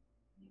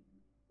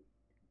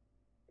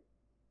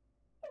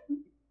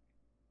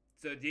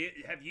 So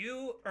have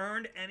you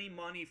earned any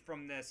money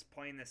from this,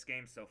 playing this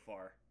game so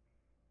far?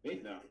 Me?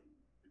 No.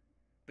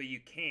 But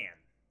you can.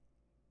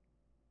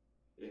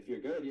 If you're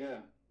good,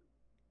 yeah.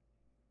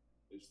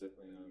 It's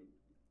definitely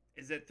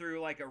Is it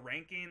through like a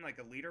ranking, like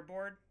a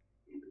leaderboard?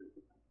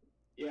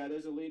 Yeah,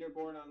 there's a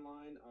leaderboard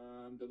online.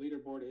 The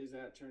leaderboard is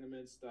at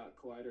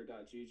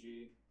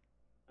tournaments.collider.gg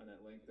on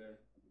that link there.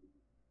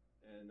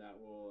 And that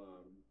will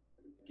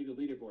give you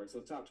the leaderboard. So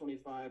top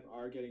 25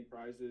 are getting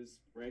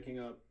prizes, ranking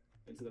up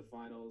into the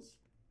finals.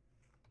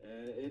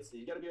 And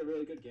you got to be a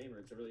really good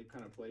gamer to really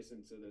kind of place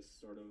into this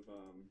sort of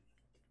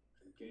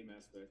game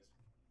aspect.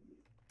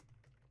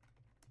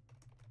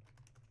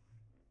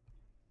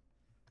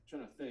 I'm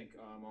trying to think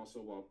also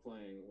while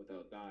playing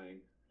without dying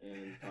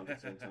and talk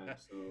at the same time.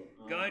 So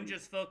Go ahead and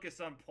just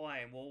focus on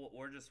playing.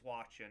 We're just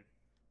watching.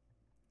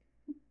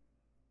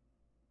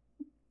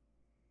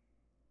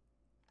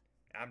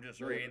 I'm just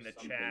reading the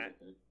chat.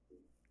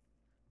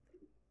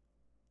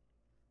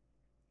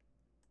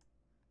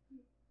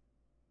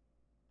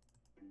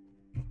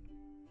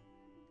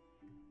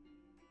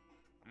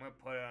 I'm gonna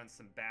put on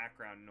some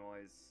background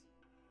noise.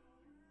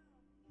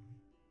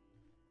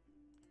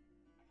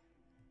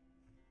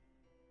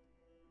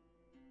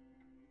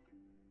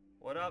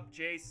 What up,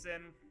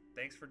 Jason?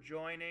 Thanks for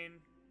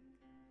joining.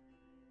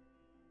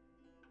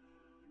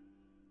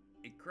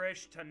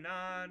 Ikrish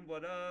Tanan,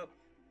 what up?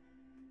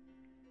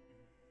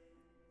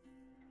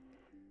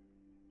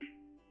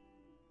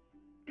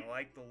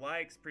 like the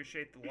likes.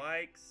 Appreciate the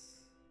likes.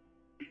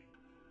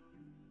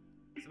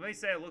 Somebody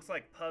said it looks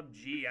like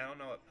PUBG. I don't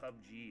know what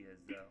PUBG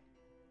is, though.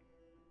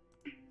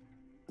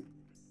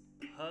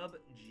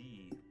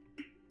 PUBG.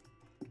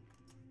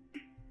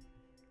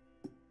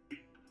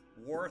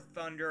 War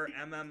Thunder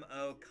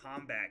MMO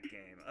combat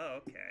game. Oh,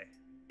 okay.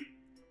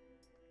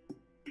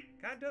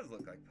 Kind of does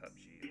look like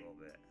PUBG a little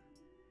bit.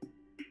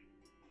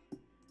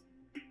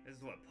 This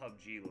is what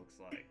PUBG looks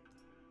like.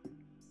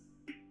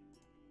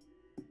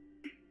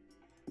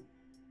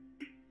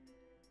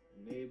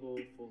 Enable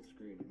full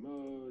screen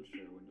mode.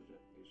 Share Windows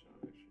application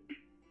on extra.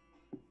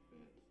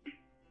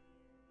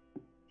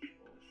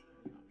 Control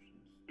sharing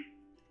options.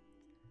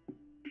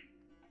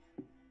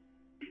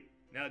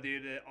 No,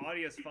 dude, the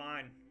audio's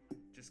fine.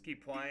 Just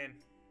keep playing.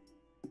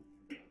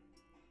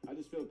 I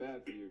just feel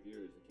bad for your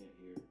viewers that can't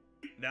hear.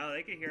 No,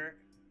 they can hear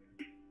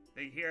it.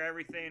 They hear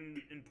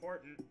everything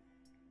important.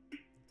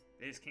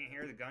 They just can't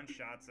hear the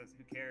gunshots. That's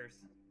who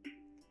cares.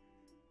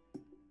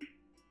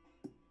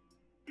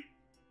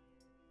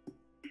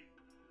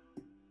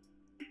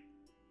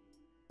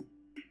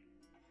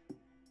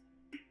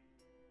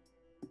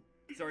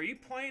 So are you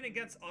playing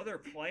against other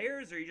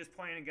players, or are you just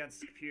playing against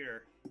the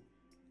computer?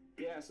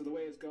 Yeah, so the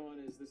way it's going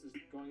is this is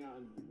going out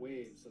in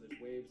waves. So there's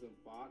waves of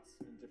bots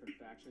and different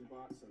faction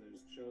bots. So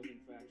there's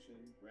Chosen Faction,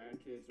 Rad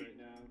Kids right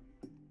now.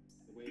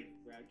 The wave,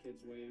 Rad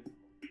Kids wave.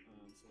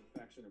 So the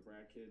faction of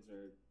Rad Kids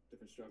are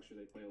different structure.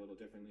 They play a little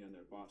differently on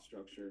their bot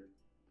structure.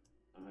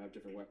 Have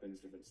different weapons,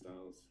 different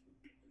styles.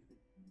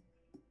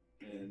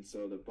 And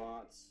so the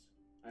bots,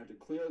 I have to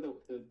clear the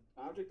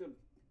object of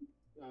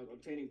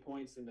obtaining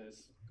points in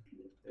this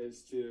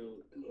is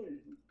to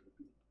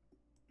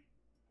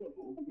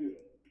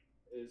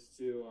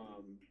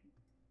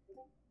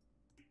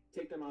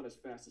take them out as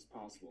fast as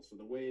possible. So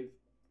the wave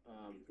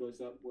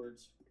goes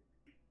upwards.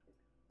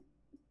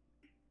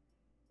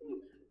 Oh,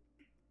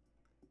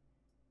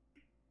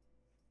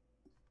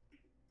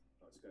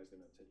 this guy's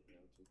gonna take me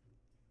out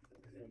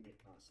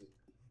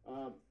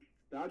too.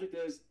 The object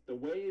is the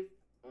wave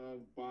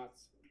of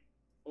bots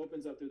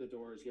opens up through the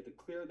doors. You have to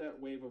clear that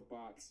wave of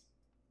bots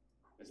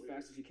as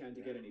fast as you can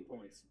to get any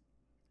points.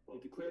 You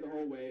have to clear the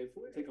whole wave,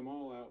 take them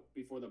all out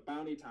before the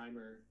bounty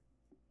timer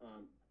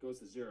goes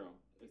to 0.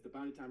 If the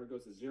bounty timer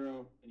goes to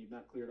 0 and you've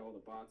not cleared all the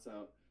bots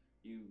out,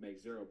 you make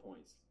 0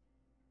 points.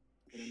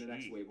 And then the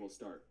next wave will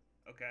start.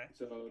 Okay.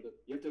 So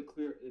you have to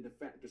clear,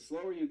 the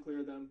slower you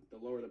clear them, the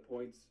lower the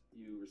points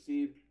you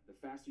receive. The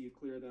faster you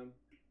clear them,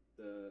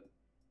 the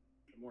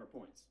more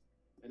points.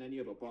 And then you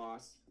have a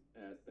boss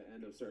at the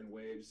end of certain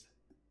waves.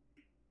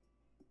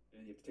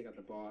 And you have to take out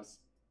the boss.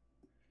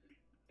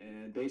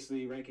 And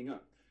basically ranking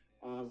up.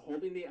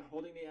 Holding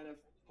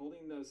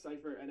the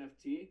Cypher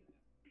NFT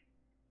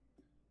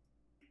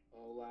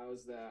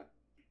allows that.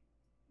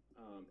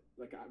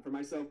 For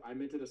myself, I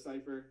minted a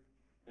Cypher,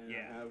 and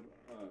I have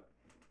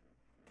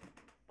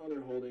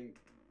other holding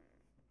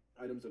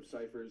items of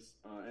Cypher's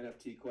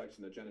NFT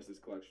collection, the Genesis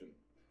collection,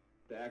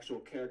 the actual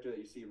character that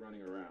you see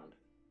running around,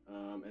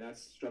 and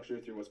that's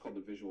structured through what's called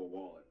the visual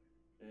wallet.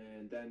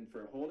 And then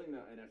for holding the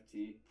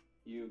NFT,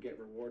 you get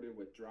rewarded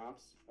with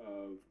drops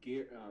of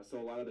gear. So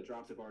a lot of the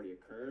drops have already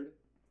occurred.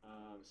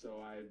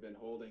 So I've been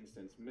holding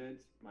since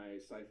mint my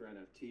Cypher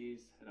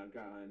NFTs, and I've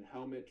gotten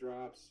helmet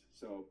drops.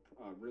 So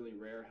really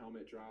rare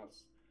helmet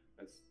drops.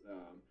 That's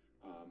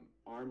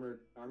armor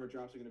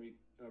drops are going to be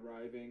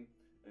arriving,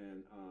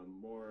 and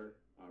more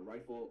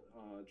rifle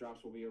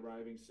drops will be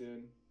arriving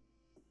soon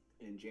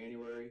in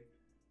January.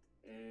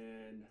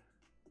 And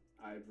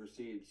I've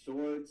received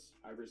swords.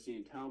 I've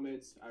received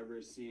helmets. I've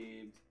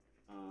received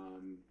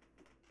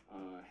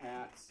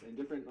hats and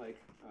different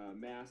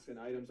masks and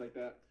items like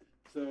that.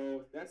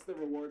 So that's the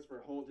rewards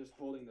for just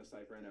holding the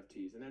Cypher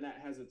NFTs. And then that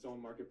has its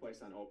own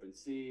marketplace on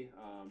OpenSea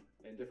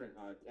and different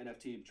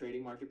NFT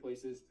trading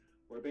marketplaces,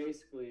 where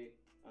basically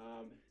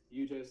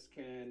you just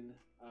can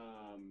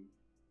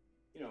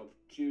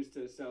choose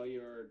to sell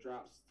your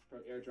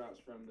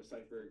airdrops from the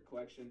Cypher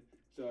collection.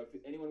 So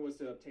if anyone was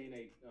to obtain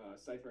a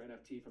Cypher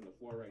NFT from the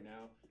floor right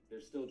now,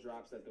 there's still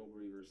drops that they'll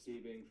be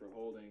receiving for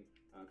holding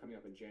coming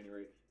up in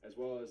January, as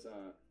well as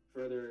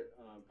further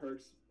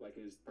perks like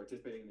is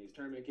participating in these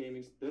tournament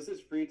gamings. This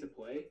is free to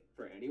play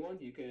for anyone.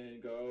 You can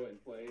go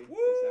and play.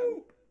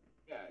 Woo!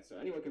 So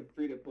anyone can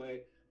free to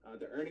play.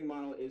 The earning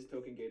model is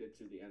token gated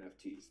to the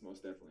NFTs,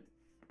 most definitely.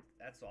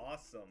 That's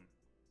awesome.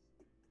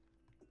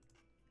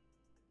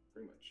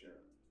 Pretty much, yeah.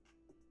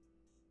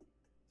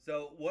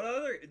 So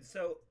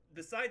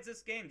besides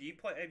this game, have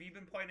you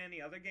been playing any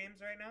other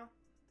games right now?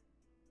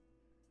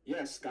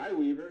 Yeah,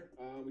 Skyweaver.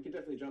 We can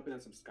definitely jump in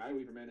on some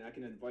Skyweaver, man. And I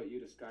can invite you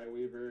to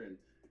Skyweaver, and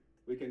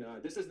we can.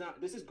 This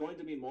is going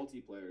to be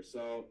multiplayer.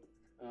 So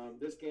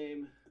this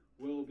game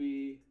will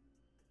be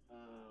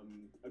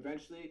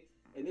eventually.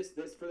 And this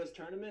for this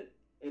tournament,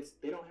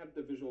 they don't have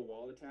the visual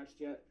wall attached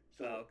yet.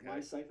 So my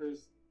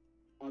Cyphers,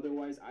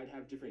 otherwise I'd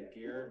have different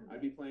gear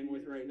I'd be playing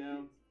with right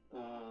now.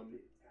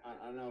 I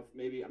don't know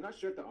if I'm not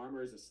sure if the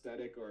armor is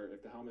aesthetic or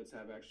if the helmets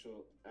have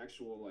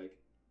actual like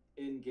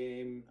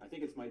in-game. I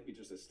think it might be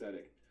just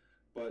aesthetic.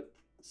 But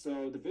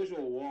So the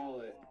visual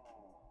wallet,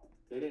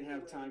 they didn't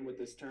have time with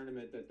this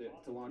tournament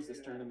to launch this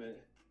tournament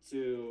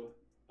to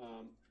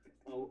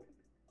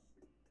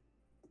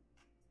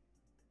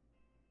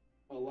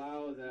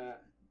allow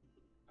that.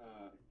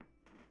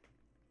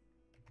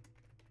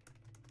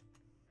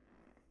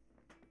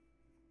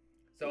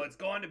 So it's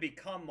going to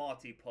become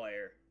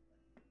multiplayer.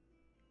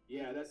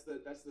 Yeah, that's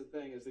the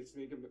thing is it's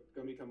going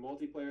to become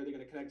multiplayer. They're going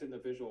to connect in the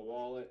visual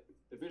wallet.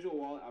 The visual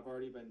wallet I've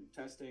already been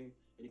testing,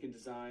 and you can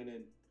design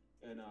and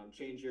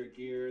change your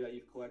gear that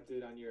you've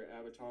collected on your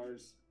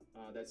avatars.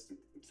 That's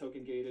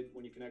token gated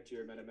when you connect to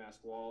your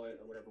MetaMask wallet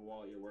or whatever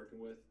wallet you're working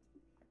with.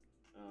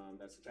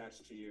 That's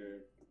attached to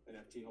your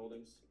NFT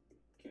holdings.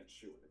 Can't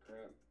shoot with the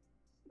crap.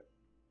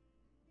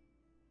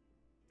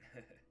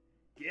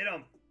 Get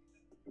him.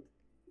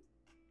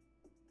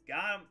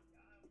 Got him.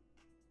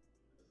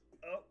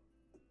 Oh.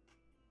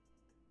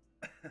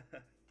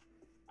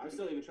 I'm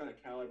still even trying to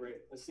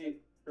calibrate. Let's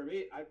see. For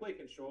me, I play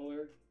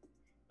controller.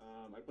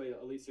 I play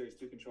Elite Series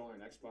 2 controller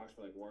and Xbox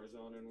for like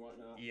Warzone and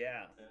whatnot.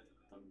 Yeah.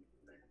 And,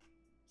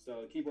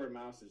 so keyboard and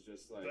mouse is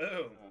just like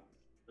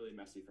really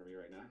messy for me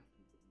right now.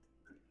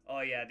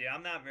 Oh yeah, dude.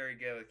 I'm not very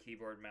good with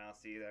keyboard and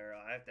mouse either.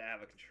 I have to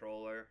have a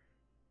controller.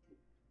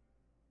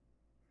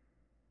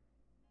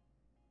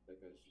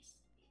 Because just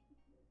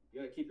you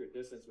gotta keep your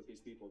distance with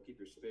these people. Keep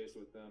your space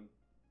with them.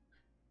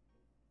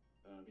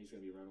 He's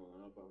gonna be running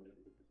up on it.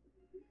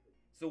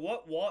 So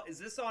what wall is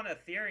this on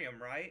Ethereum,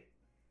 right?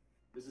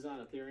 This is on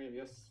Ethereum,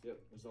 yes. Yep,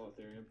 it's all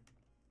Ethereum.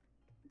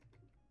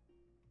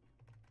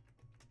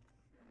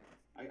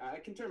 I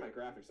can turn my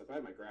graphics up. I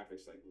have my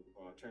graphics like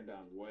turned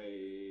down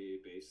way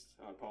based,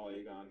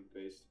 polygon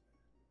based.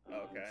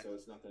 Okay. So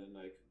it's nothing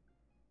like.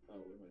 Oh,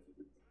 what am I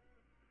thinking?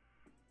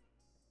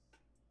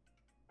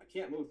 I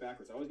can't move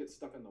backwards. I always get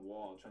stuck on the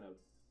wall trying to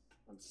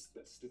on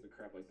that stupid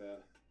crap like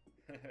that.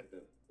 Like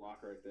the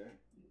block right there.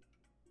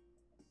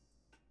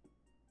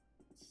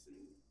 Let's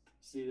see.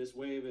 See, this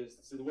wave is.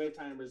 So the wave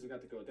timers have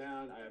got to go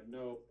down. I have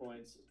no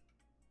points.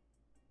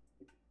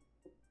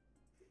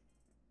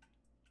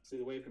 See,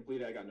 the wave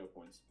completed. I got no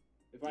points.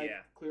 If I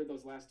cleared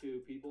those last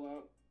two people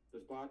out,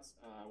 those bots,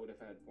 I would have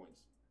had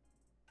points.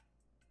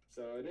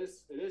 So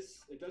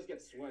it does get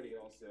sweaty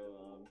also.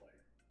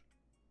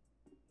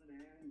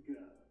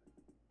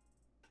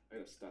 I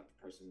gotta stop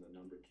pressing the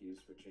number keys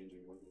for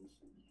changing weapons.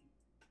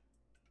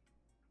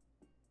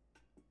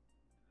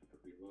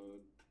 Reload.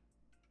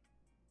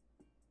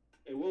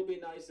 It will be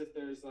nice if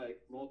there's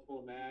like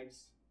multiple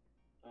mags.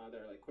 That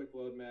are like quick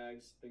load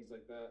mags, things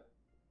like that,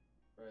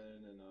 rather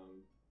than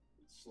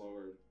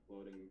slower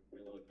loading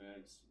reload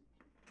mags.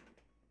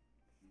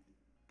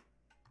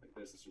 Like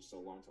this, it's just so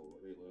long to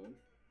reload.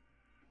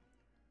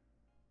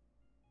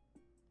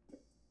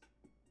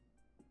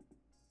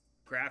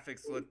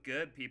 Graphics look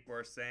good. People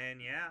are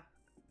saying, yeah,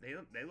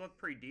 they look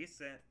pretty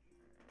decent.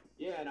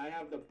 Yeah, and I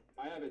have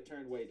it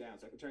turned way down,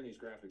 so I can turn these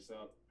graphics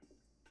up,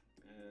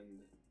 and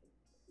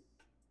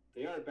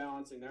they are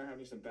balancing. They're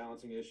having some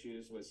balancing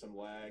issues with some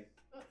lag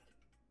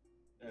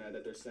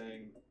that they're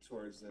saying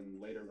towards in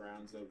later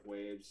rounds of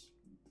waves.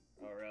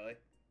 Oh, really?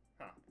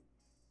 Huh.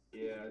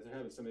 Yeah, they're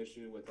having some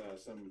issue with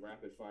some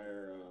rapid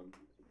fire.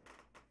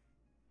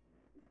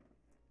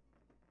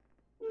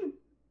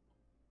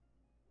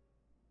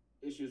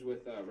 Issues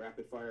with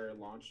rapid fire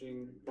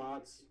launching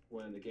bots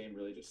when the game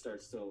really just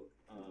starts to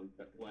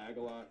lag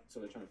a lot. So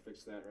they're trying to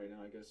fix that right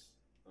now, I guess.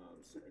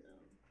 So right now.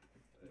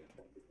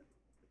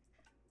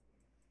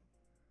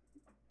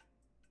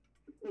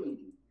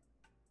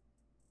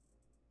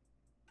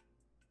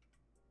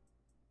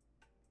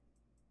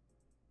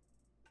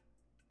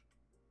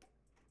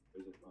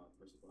 There's a bot.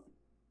 Where's the bot?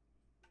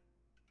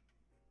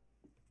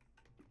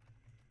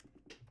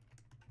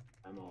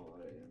 I'm all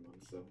out of ammo,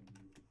 so.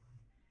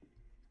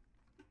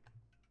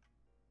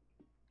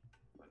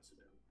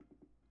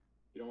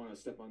 You don't want to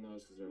step on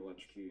those because they'll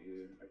electrocute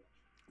you.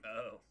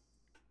 Oh.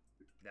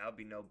 That would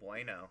be no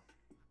bueno.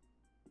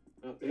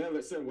 They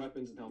have certain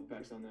weapons and health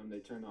packs on them. They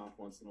turn off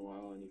once in a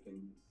while, and you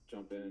can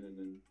jump in, and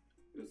then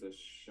there's a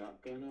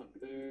shotgun up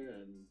there,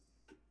 and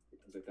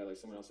things like that. Like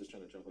someone else is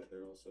trying to jump up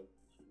there also.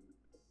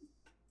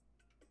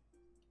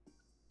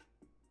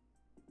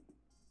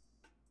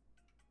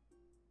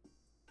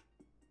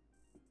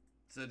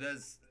 So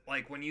does,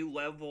 like, when you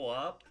level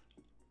up,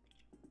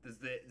 does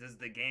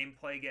the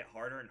gameplay get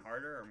harder and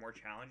harder or more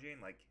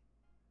challenging? Like,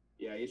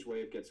 yeah, each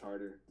wave gets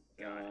harder.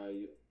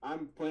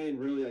 I'm playing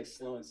really like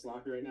slow and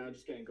sloppy right now,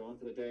 just getting going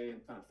for the day. I'm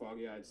kind of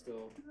foggy-eyed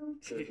still.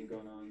 Everything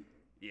going on.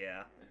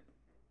 Yeah.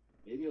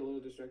 Maybe a little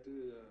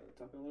distracted,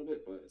 talking a little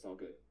bit, but it's all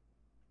good.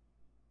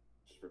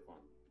 Just for fun.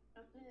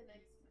 I'll play the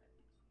next one.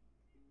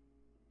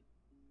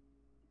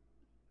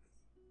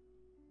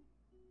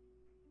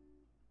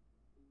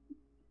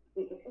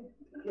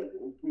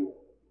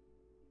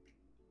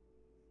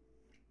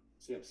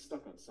 See, I'm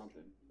stuck on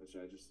something, which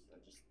I just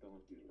don't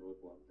like these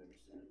roadblock things.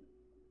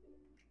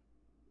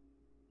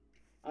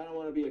 I don't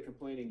want to be a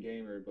complaining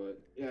gamer, but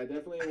yeah,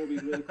 definitely it will be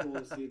really cool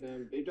to see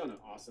them. They've done an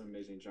awesome,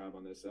 amazing job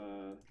on this.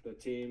 The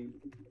team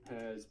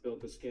has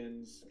built the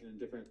skins in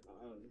different,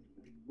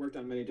 worked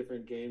on many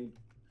different game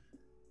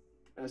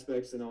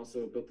aspects, and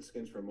also built the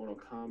skins for Mortal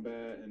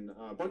Kombat and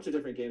a bunch of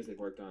different games they've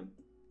worked on.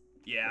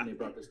 Yeah. And they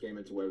brought this game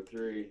into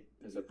Web3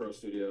 as a pro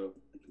studio.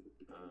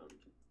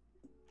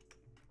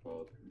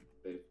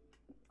 They've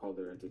called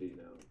their entity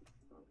now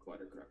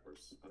Collider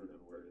Craftworks. I don't know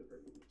where they're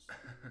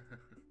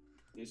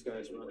These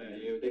guys run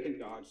at you. They can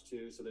dodge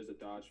too, so there's a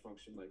dodge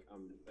function like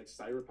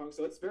Cyberpunk.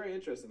 So it's very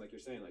interesting, like you're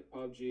saying, like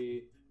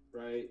PUBG,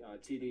 right?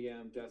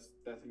 TDM,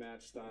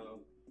 deathmatch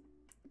style.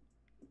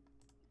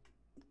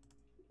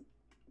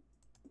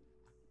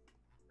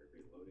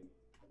 Reloading.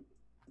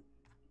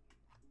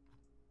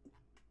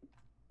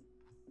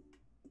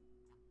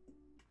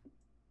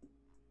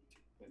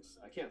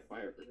 I can't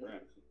fire for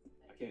crap.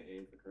 I can't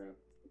aim for crap.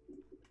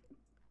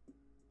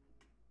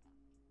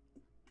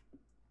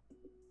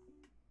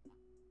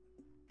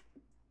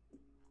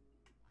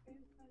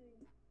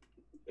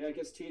 Yeah, it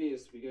gets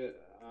tedious.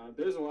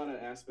 There's a lot of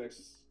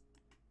aspects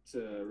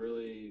to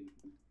really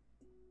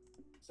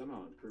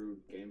somehow improve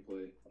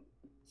gameplay,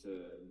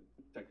 to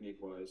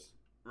technique-wise.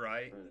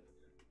 Right.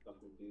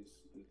 Stuff with these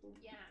people.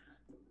 Yeah.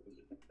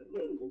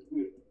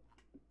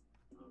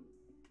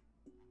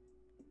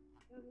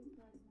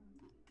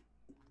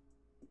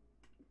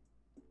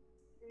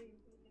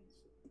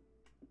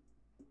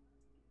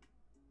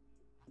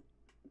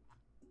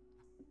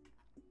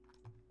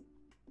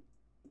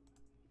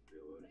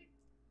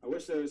 I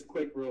wish there was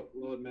quick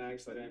load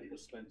mags so I didn't have to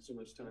spend so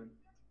much time.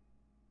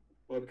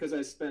 Well, because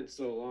I spent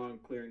so long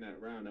clearing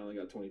that round, I only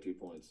got 22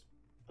 points.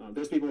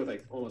 There's people with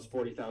like almost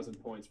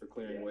 40,000 points for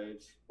clearing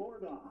waves.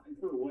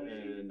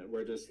 And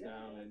we're just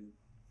now in...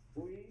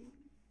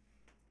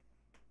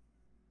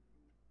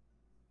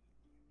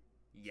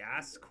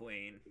 Yas,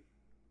 Queen.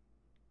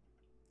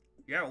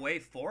 You're at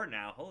wave 4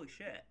 now. Holy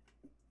shit.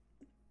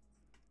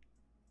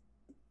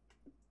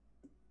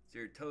 So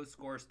your toe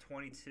score's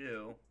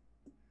 22.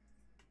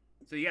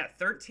 So you got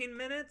 13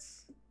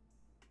 minutes?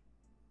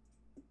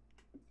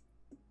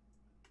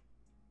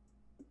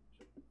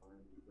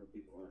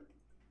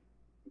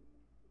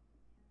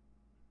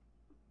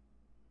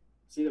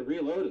 See, the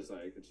reload is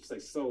like, it's just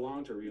like so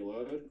long to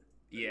reload.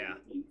 Yeah.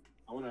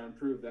 I want to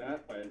improve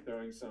that by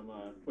throwing some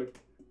quick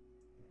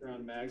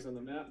round mags on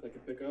the map that I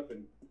can pick up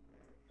and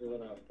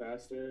reload out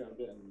faster. I'm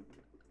getting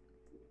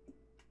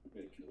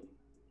killed.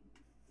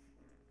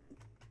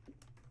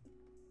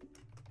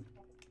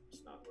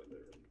 It's not what they're.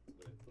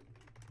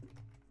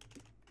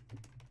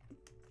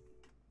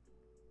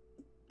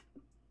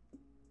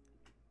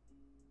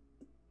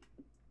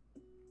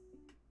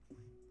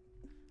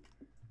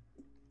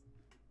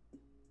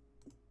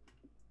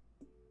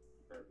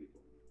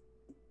 People.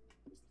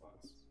 Just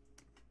bots.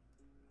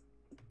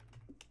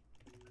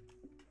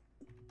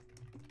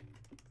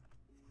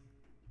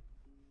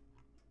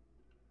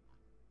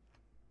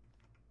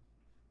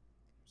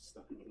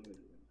 Stop.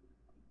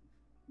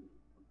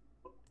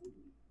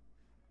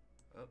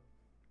 Oh.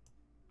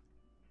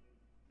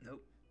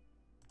 Nope.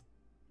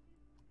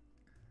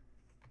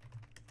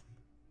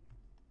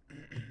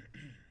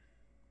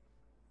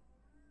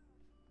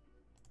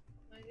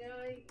 My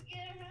God, yeah.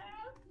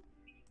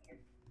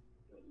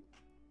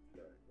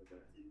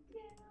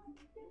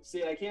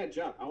 See, I can't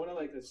jump. I want to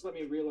like let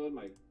me reload.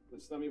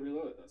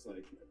 That's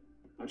like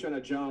I'm trying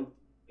to jump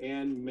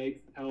and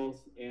make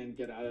health and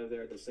get out of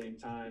there at the same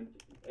time,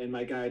 and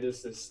my guy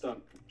just is stuck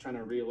trying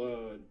to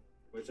reload,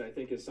 which I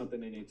think is something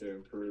they need to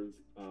improve.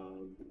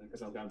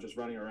 Because I'm just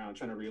running around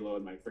trying to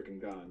reload my freaking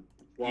gun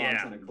while I'm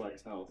trying to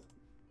collect health,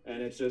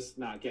 and it's just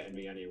not getting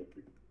me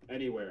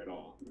anywhere at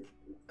all.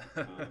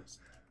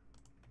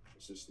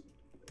 It's just.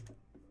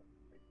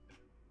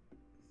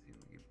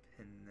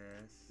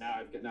 Now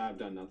I've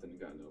done nothing and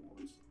got no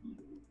points.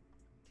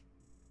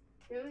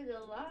 There was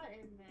a lot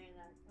in there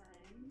that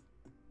time.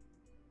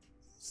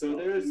 So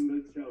there's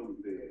the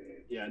chosen.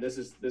 Yeah, this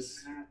is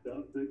Path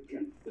of the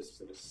king. this is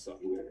gonna suck.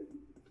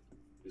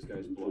 These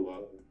guys blow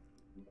up.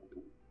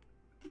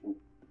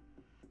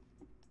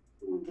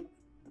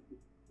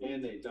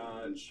 And they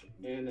dodge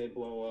and they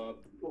blow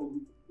up.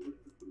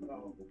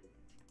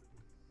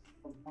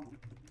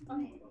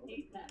 I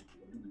hate that.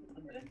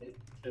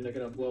 And they're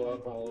gonna blow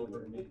up all over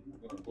me.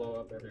 They're gonna blow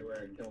up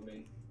everywhere and kill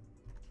me.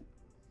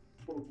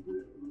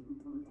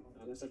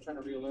 Unless I'm trying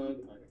to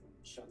reload, I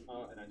shut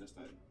out and I just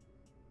died.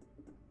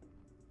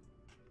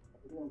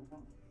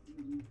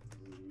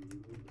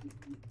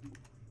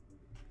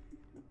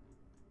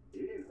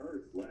 It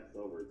hurts less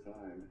over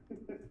time. I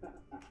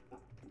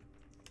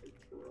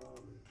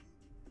promise.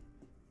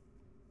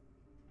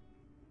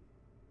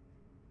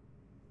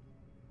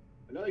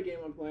 Another game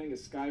I'm playing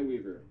is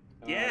Skyweaver.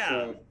 Yeah.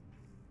 So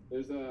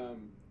there's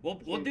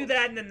We'll do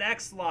that in the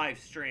next live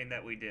stream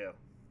that we do.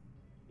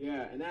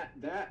 Yeah, and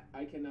that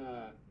I can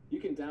you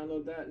can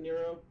download that,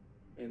 Nero,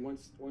 and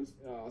once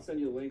I'll send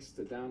you the links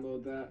to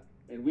download that,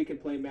 and we can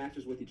play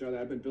matches with each other.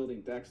 I've been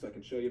building decks, so I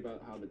can show you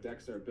about how the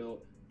decks are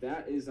built.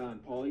 That is on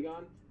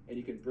Polygon, and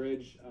you can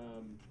bridge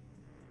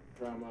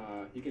from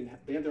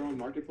they have their own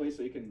marketplace,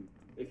 so you can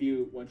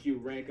once you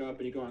rank up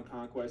and you go on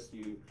Conquest,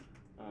 you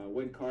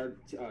win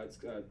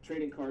it's a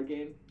trading card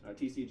game,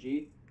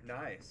 TCG,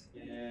 Nice.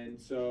 And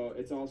so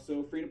it's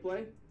also free to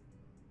play.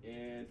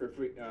 And for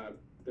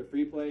the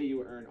free play,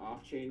 you earn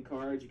off-chain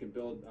cards. You can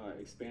build,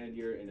 expand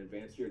your and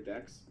advance your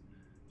decks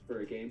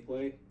for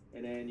gameplay,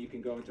 and then you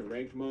can go into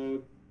ranked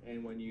mode.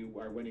 And when you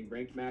are winning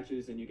ranked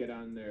matches, and you get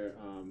on their,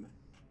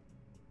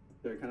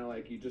 they're kind of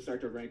like you just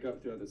start to rank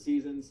up throughout the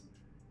seasons,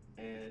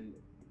 and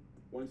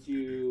once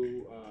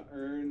you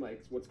earn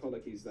like what's called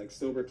like these like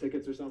silver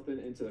tickets or something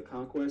into the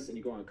conquest, and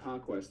you go on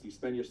conquest, you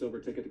spend your silver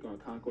ticket to go on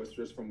conquest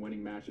just from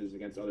winning matches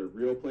against other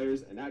real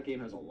players, and that game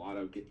has a lot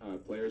of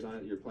players on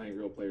it. You're playing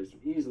real players,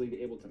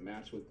 easily able to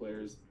match with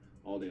players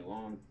all day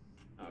long,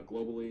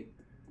 globally.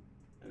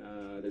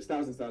 There's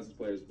thousands of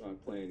players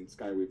playing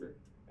Skyweaver,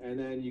 and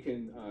then you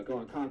can go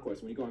on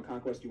conquest. When you go on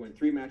conquest, you win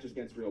 3 matches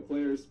against real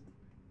players.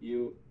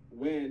 You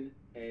win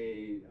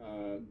a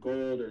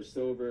gold or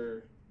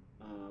silver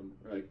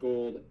or like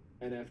gold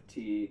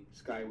NFT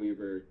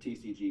Skyweaver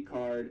TCG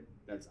card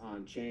that's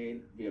on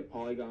chain via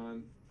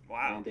Polygon.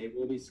 Wow. And they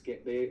will be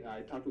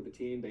I talked with the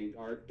team. They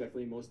are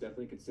most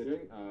definitely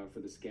considering for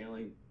the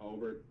scaling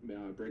over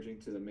bridging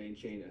to the main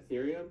chain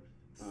Ethereum.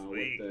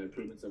 With the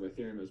improvements of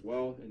Ethereum as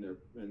well in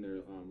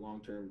their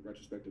long-term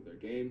retrospect of their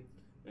game.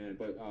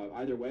 But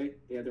either way,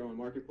 they have their own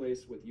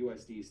marketplace with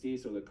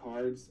USDC. So the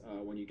cards,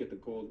 when you get the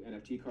gold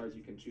NFT cards,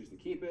 you can choose to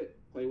keep it,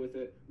 play with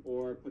it,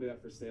 or put it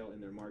up for sale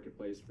in their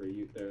marketplace for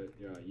their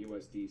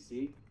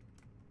USDC,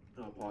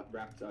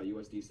 wrapped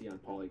USDC on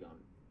Polygon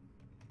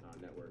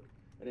network.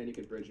 And then you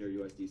can bridge your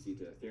USDC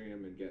to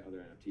Ethereum and get other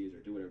NFTs or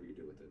do whatever you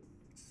do with it.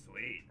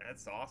 Sweet,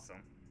 that's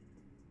awesome.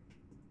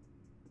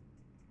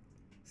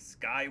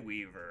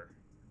 Skyweaver.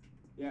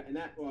 Yeah, and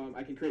that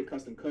I can create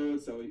custom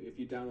codes. So if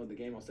you download the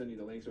game, I'll send you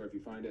the links, or if you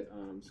find it,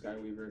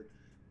 Skyweaver,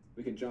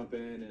 we can jump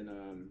in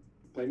and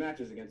play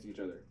matches against each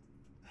other.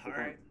 All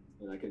right.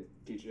 And I can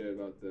teach you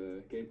about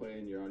the gameplay,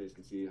 and your audience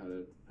can see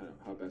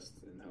how best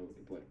and how we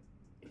can play.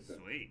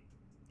 Sweet.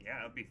 Yeah,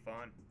 that'd be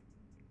fun.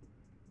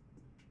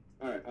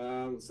 All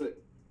right.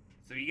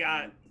 So you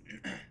got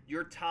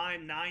your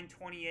time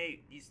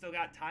 9:28. You still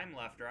got time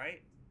left,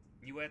 right?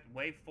 You at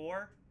wave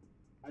 4?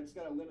 I just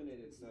got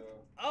eliminated, so.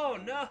 Oh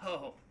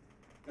no!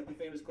 Got the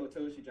famous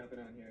Kintoshi jumping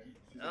on here.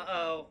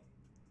 Uh-oh.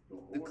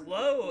 The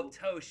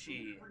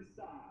Kintoshi.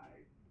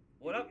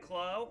 What up,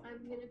 Chloe?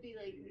 I'm gonna be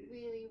like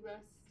really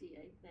rusty,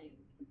 I think.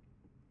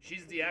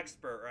 She's the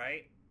expert,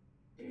 right?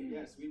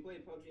 Yes, we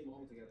played PUBG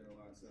Mobile together a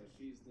lot, so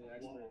she's the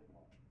expert.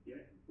 Yeah,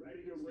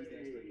 ready to She's the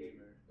expert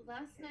gamer.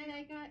 Last night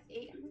I got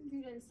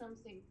 800 and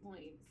something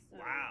points. So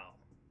Wow.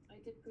 I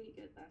did pretty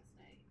good last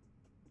night.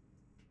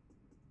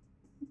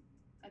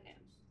 Okay.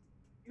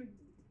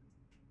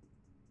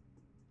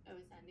 Oh,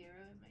 is that Nero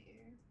in my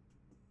ear?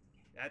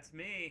 That's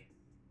me.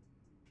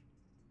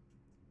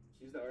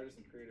 She's the artist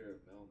and creator of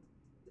Melm.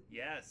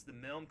 Yes, the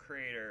Milm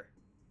creator.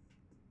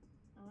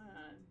 Hold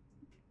on.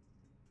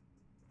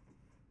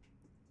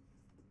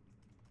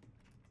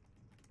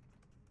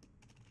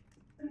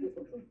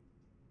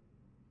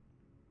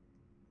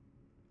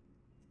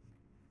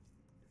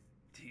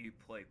 Do you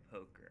play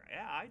poker?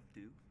 Yeah, I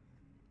do.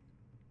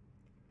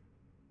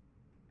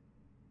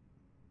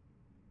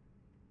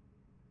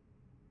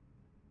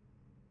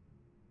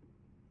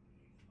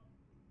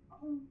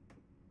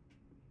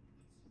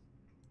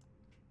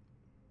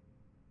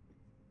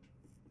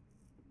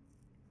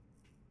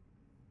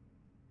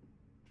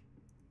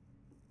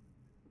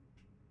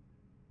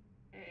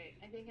 Alright,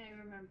 I think I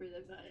remember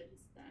the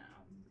buttons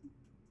now.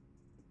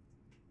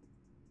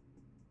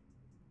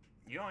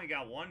 You only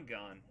got one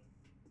gun.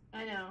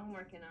 I know, I'm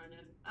working on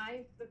it.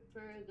 I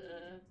prefer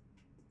the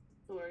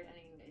sword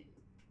anyway,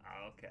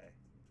 Oh, okay.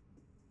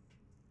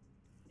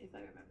 if I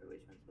remember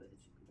which one's which.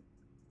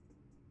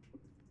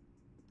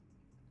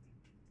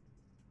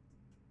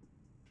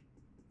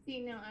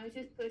 See, no, I was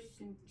just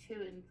pushing 2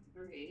 and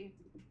 3.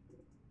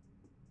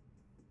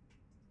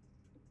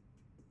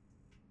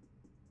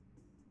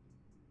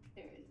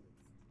 There it is.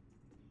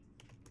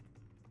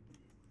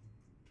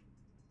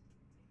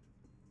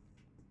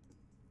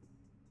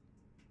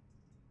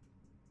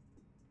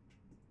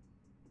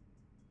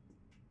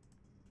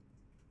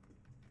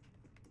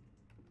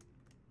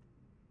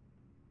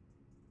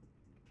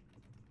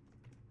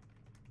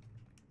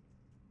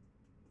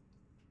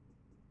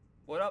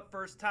 What up,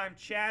 first time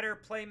chatter?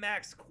 Play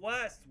Max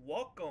Quest.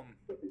 Welcome.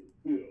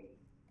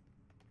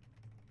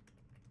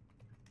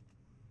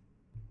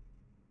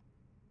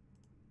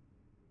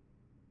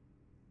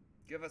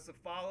 Give us a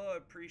follow.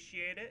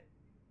 Appreciate it.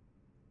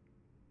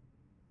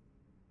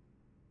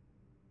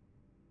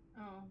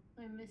 Oh,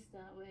 I missed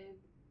that wave.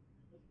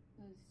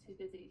 I was too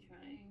busy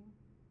trying.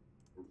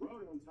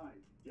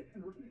 Prototype, get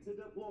ready to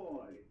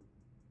deploy.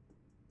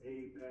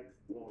 Apex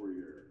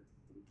Warrior.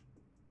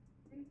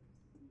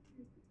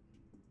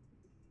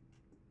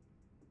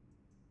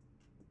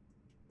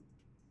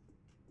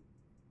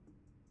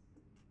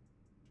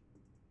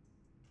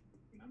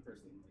 I'm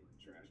personally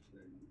trash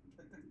today.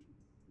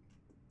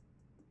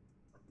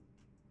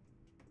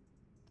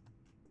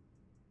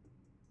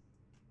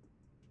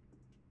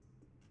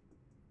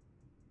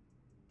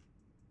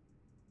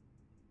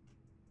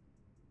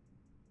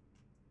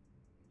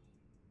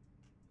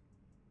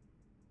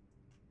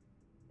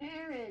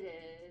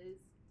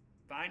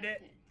 find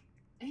it?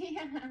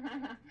 Yeah.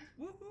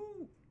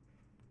 Woohoo!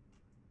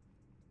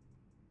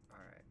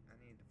 Alright, I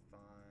need to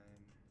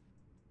find...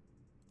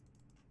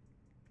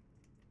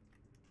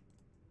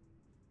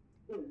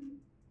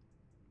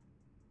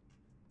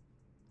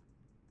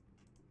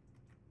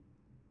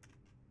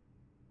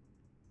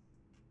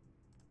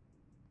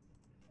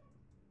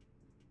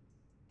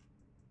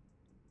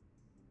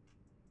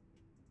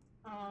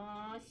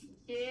 Oh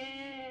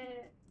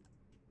shit.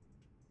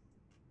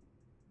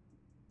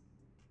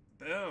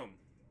 Boom!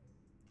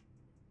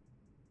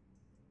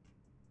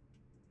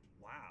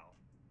 Wow.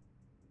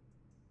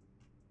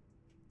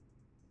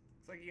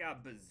 Looks like you got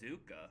a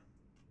bazooka.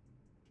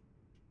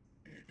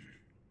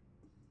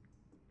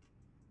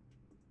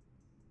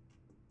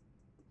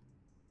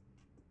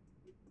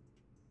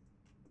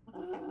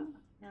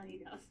 Now he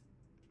does.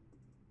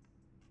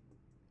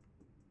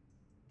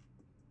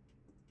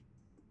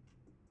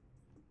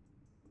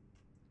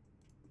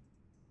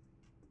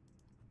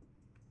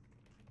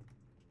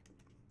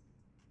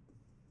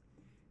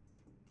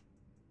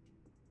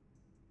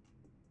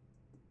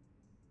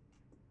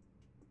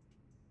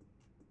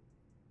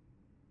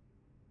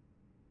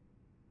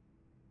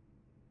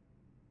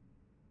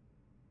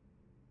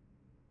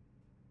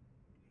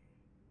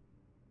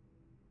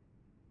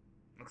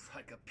 Looks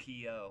like a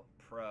PO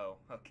Pro.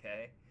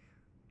 Okay.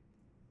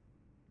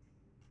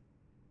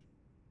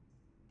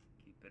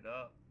 Keep it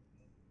up.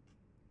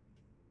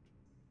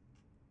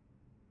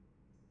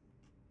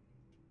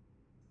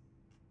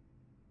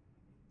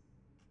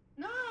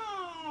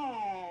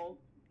 No!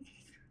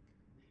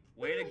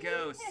 Way to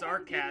go,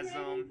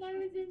 sarcasm. I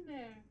was in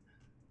there.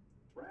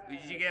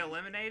 Did you get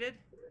eliminated?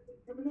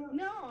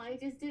 No, I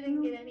just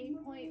didn't get any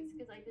points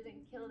because I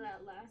didn't kill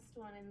that last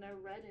one in the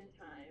red in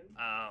time.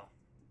 Oh.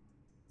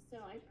 So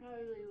I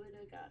probably would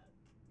have got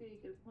pretty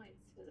good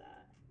points for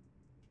that.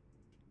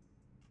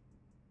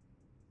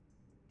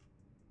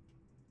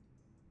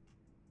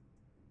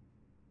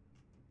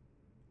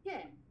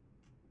 Yeah.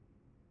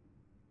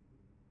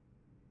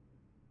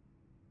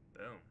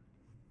 Boom.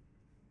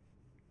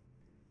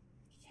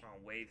 We're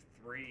on wave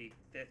 3,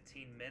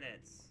 15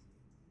 minutes.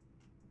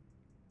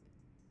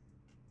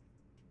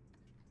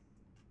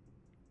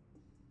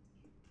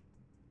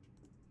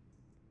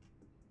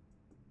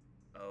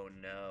 Oh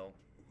no.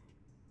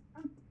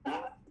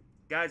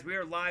 Guys, we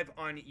are live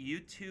on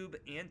YouTube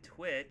and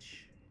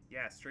Twitch.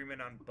 Yeah,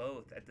 streaming on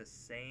both at the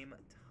same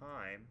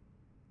time.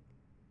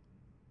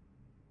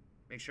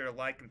 Make sure to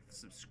like and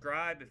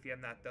subscribe if you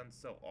have not done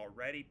so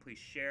already. Please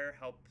share,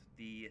 help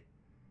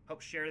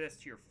share this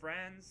to your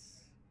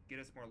friends. Get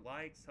us more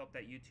likes, help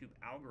that YouTube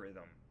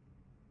algorithm.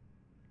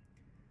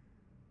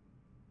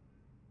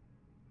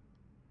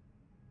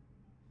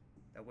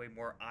 That way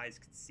more eyes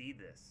can see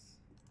this.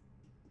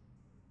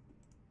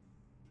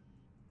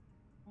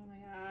 Oh my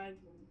god.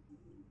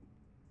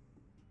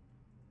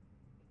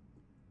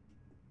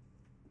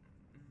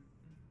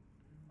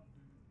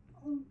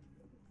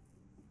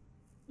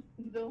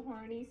 The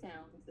horny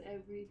sounds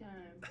every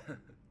time.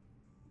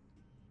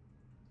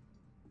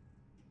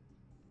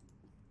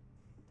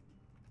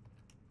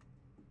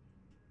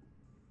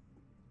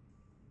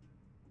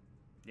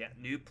 Yeah,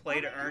 new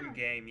play to earn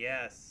game,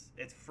 yes.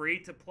 It's free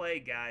to play,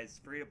 guys.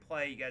 Free to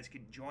play. You guys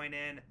can join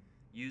in.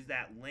 Use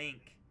that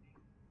link.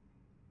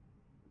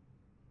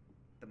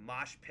 The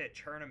Moshpit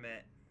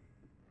tournament.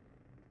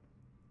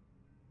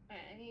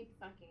 Alright, I need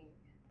fucking...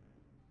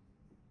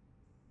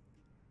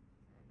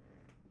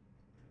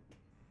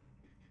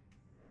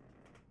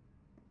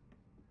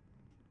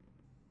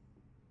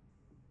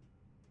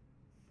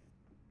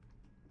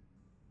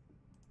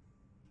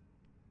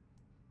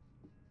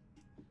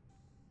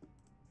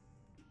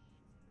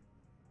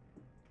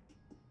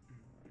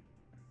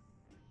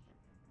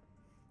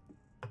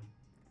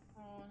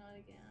 Oh, not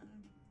again.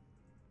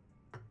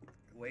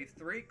 Wave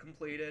 3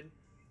 completed.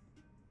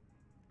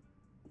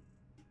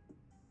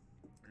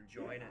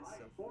 Enjoying it.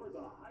 So. For the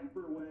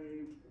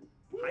hyperwave.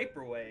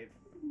 Hyperwave.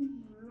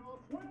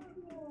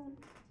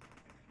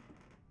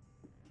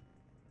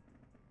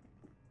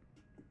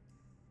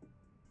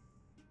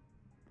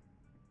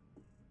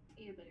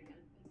 You better get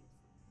it.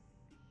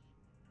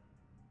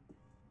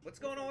 What's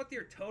going on with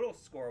your total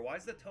score? Why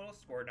is the total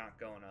score not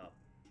going up?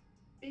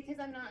 Because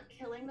I'm not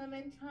killing them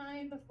in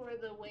time before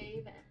the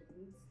wave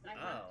ends. I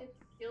have to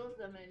kill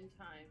them in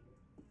time.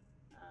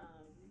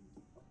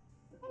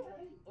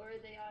 Or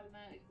they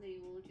automatically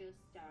will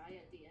just die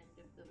at the end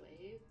of the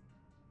wave,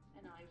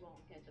 and I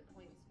won't get the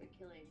points for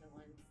killing the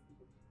ones,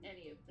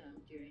 any of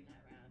them during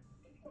that round.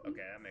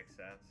 Okay, that makes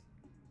sense.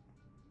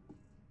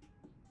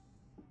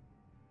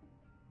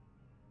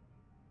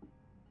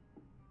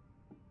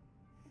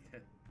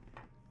 Let's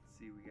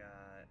see, we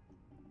got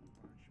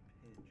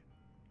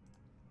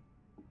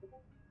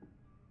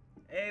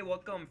Hey,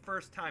 welcome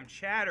first time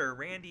chatter,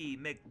 Randy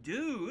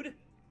McDude.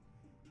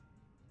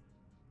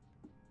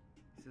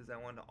 He says, I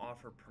want to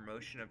offer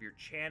promotion of your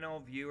channel,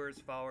 viewers,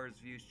 followers,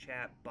 views,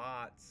 chat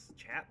bots.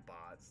 Chat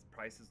bots,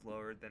 price is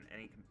lower than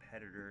any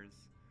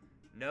competitors.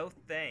 No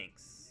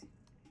thanks.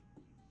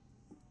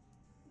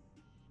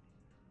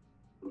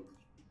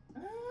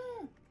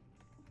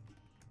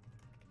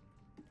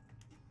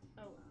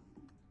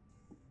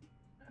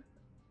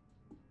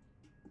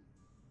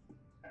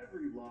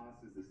 Every loss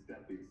is a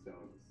stepping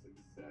stone to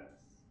success.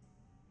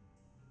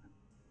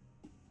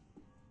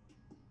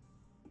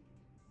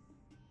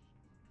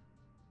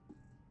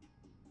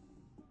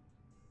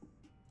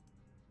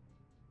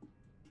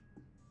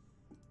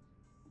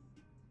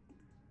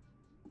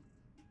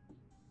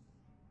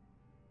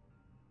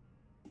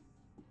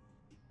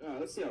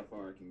 Let's see how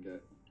far I can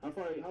get. How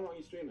long are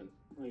you streaming?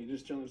 Oh, you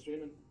just chilling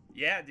streaming?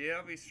 Yeah, dude,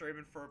 I'll be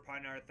streaming for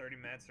probably another 30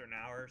 minutes or an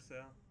hour or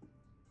so.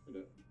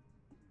 Okay.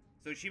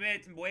 So she made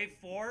it to wave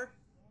 4?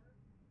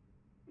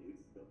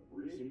 It's the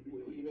bridge.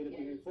 You made it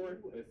to wave 4?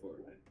 Wave 4.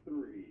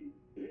 3.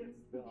 It's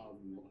the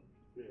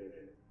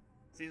Themoshpit.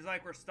 Seems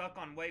like we're stuck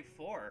on wave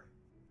 4.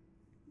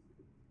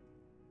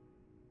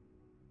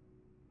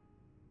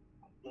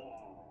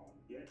 Oh,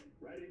 get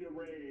ready to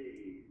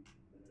rage.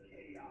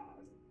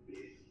 Chaos,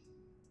 bitch.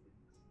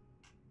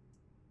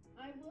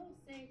 I will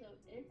say though,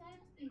 it's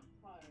actually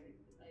hard,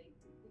 like,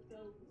 to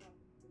go from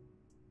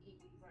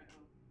easy right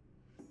now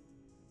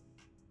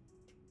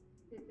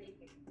to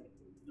basic.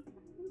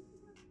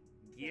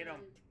 Get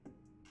 'em.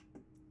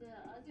 The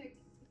other,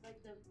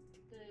 like the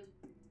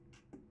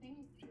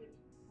things,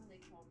 what are they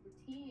called? The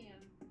team,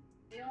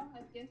 they all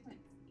have different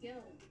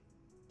skills.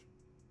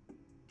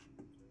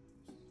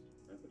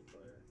 Rapid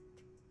fire.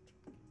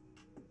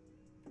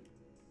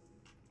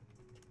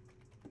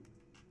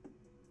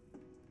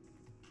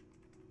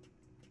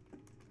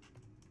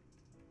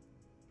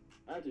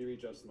 I have to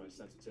readjust my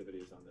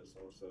sensitivities on this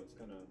also. It's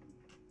kind of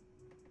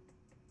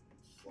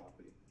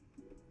sloppy.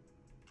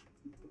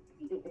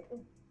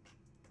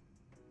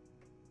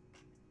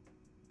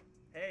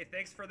 Hey,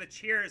 thanks for the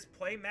cheers,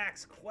 Play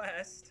Max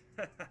Quest.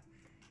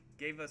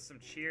 Gave us some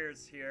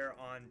cheers here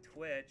on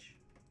Twitch.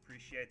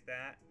 Appreciate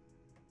that.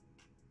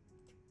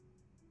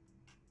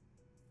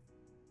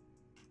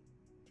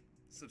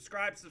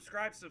 Subscribe,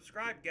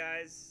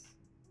 guys.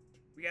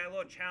 We got a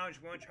little challenge.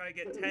 We want to try to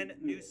get 10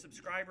 new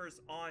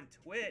subscribers on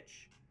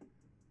Twitch.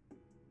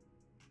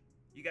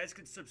 You guys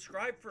can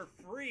subscribe for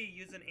free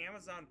using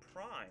Amazon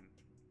Prime.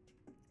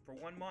 For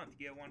 1 month,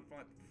 you get 1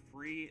 month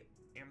free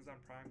Amazon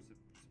Prime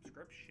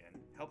subscription.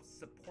 Helps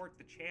support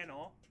the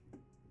channel.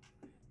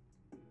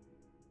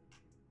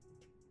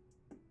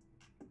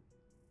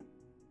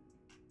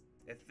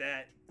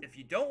 If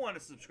you don't want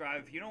to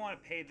subscribe, if you don't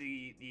want to pay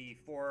the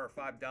 $4 or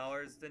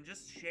 $5, then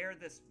just share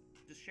this.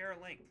 Just share a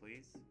link,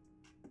 please.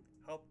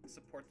 Help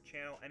support the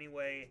channel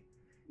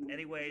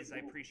anyways. I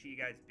appreciate you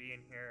guys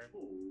being here.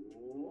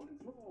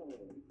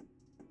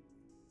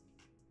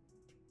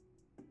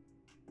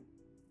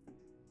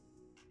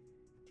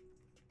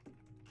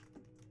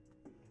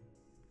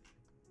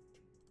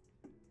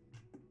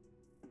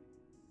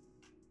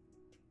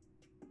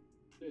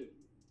 Dude,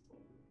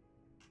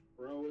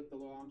 bro with the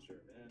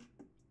launcher, man.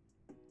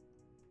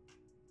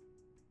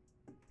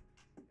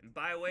 And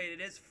by the way,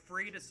 it is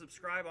free to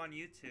subscribe on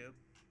YouTube.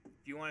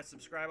 If you want to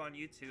subscribe on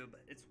YouTube,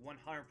 it's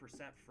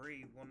 100%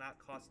 free. Will not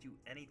cost you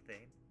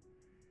anything.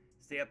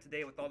 Stay up to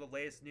date with all the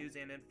latest news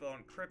and info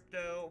on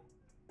crypto,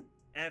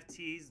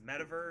 NFTs,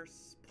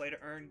 metaverse, play to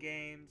earn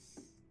games.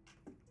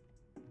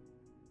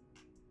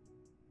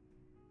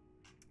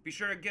 Be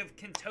sure to give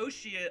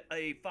Kintoshi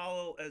a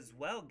follow as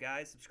well,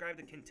 guys. Subscribe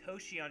to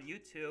Kintoshi on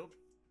YouTube.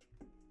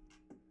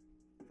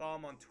 Follow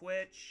him on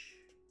Twitch.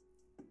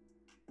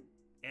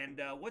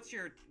 And what's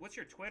your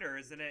Twitter?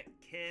 Isn't it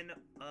Kin?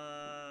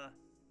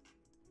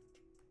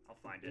 I'll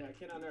find it. Yeah,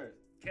 Kin on Earth.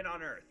 Kin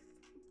on Earth.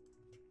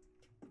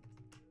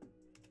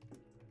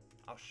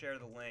 I'll share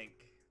the link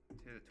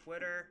to the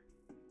Twitter.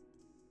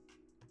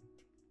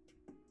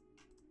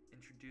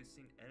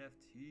 Introducing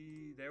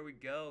NFT. There we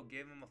go.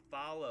 Give him a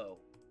follow.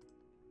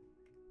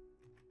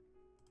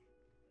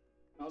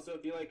 Also,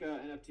 if you like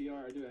NFT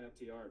art, I do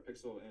NFT art,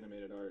 pixel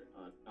animated art.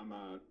 I'm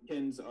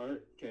Kin's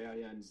Art,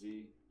 Kinz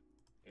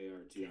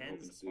ART.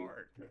 Ken's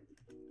Art.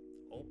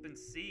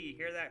 OpenSea.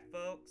 Hear that,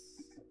 folks?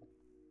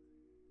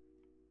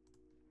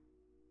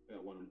 I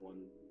got one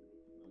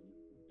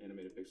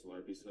animated pixel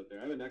art pieces up there.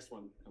 I have a next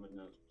one coming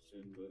out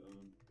soon, but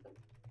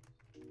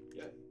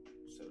yeah,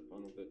 just had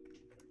fun with it.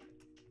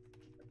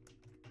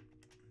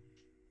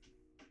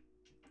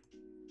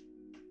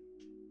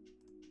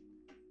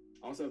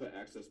 I also have an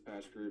Access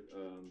Pass group,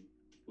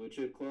 Blue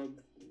Chip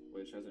Club,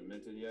 which hasn't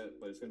minted yet,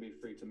 but it's gonna be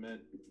free to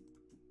mint,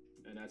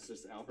 and that's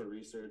just alpha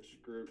research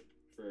group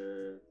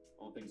for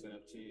all things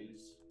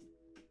NFTs.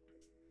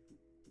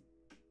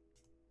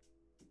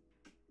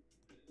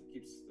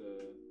 Keeps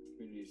the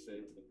community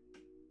safe.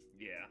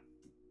 Yeah.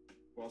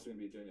 We're also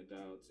gonna be doing a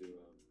DAO to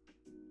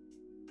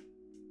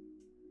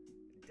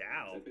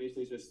DAO. that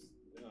basically just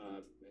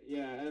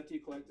yeah,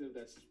 NFT collective.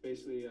 That's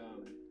basically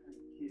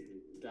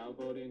DAO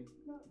voting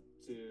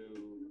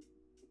to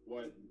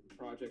what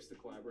projects to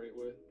collaborate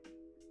with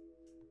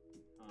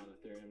on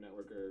Ethereum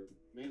network, or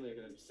mainly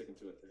gonna stick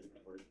into Ethereum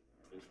network.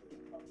 Basically.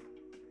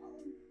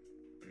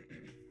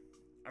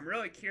 I'm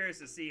really curious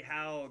to see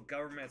how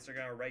governments are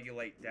gonna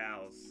regulate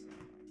DAOs.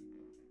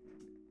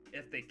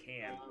 If they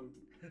can.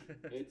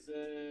 It's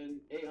an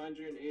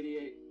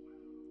 888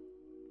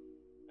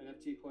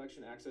 NFT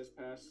collection access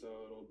pass, so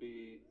it'll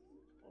be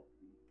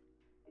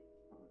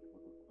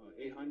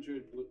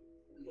 800 blue,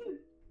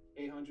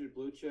 800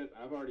 blue chip.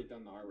 I've already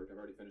done the artwork. I've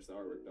already finished the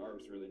artwork. The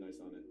artwork's really nice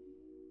on it.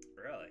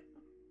 Really?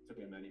 Took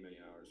me many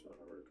hours for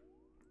artwork.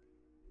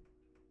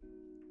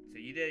 So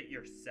you did it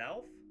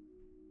yourself?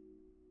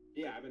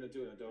 Yeah, I've been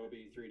doing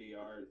Adobe 3D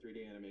art,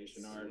 3D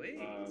animation Sweet.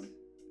 art,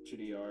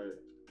 2D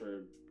art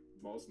for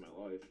most of my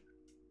life.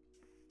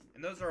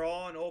 And those are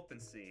all on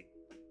OpenSea.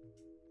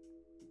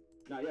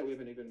 Not yet. We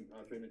haven't even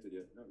printed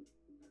yet. No.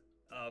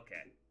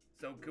 Okay.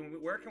 So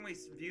where can we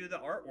view the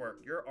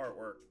artwork? Your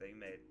artwork that you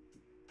made.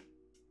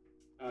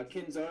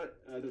 Kin's art.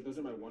 Those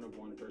are my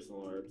one-of-one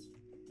personal arts.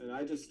 And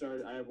I just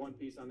started. I have one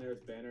piece on there.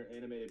 It's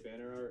animated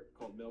banner art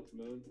called Milked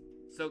Moon.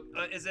 So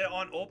is it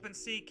on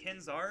OpenSea,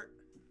 Kin's art?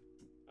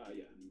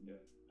 Yeah.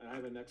 And I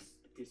have a next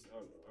piece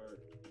of art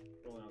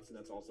rolling out, and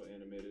that's also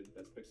animated.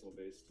 That's pixel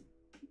based.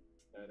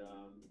 That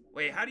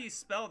Wait, how do you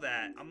spell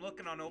that? I'm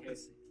looking on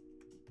OpenSea.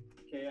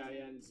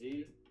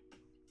 Kinz.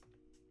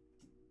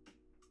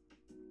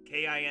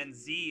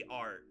 Kinz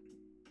art.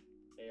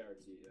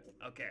 ART.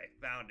 Yeah. Okay,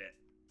 found it.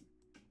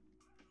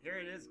 Here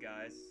it is,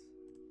 guys.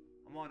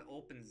 I'm on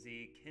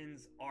OpenSea,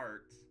 Kin's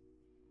art.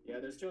 Yeah,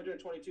 there's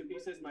 222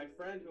 pieces. My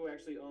friend who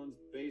actually owns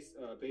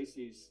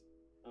Macy's,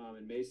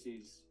 and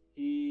Macy's,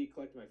 he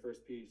collected my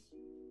first piece.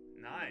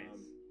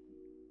 Nice.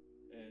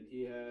 And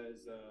he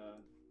has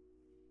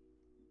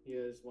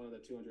one of the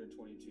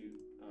 222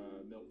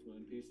 Milked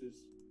Moon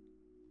pieces,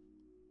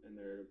 and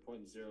they're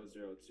 0.0022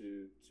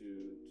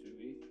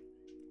 ETH,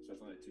 so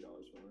it's only like $2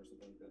 for one or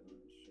something like that.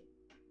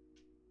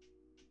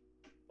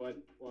 But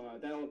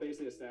that'll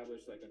basically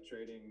establish like a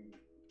trading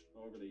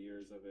over the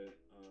years of it.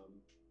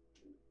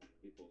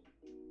 People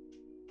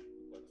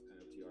collect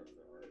NFT art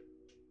for art.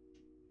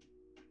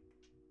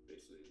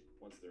 Basically,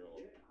 once they're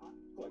all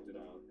collected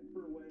out,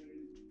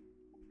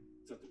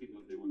 it's up to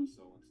people if they want to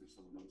sell once there's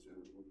someone else who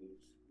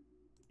believes.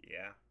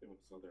 Yeah. They want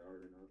to sell their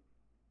art or not.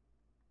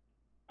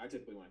 I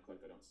typically, when I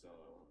collect, I don't sell.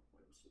 I want to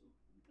sell.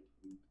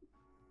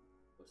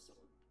 Let's sell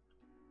it.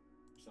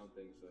 Some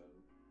things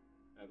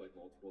I have like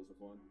multiples of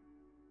one.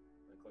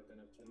 I collect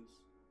NFTs.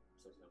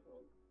 So it's not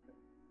called.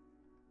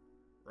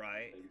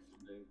 Right.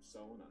 They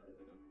sell one. I don't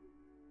really know.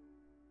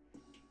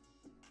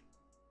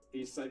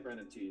 These Cypher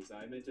NFTs,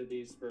 I minted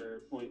these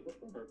for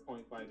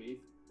 0.5 ETH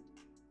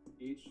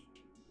each.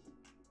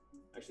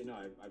 Actually, no,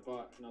 I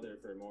bought another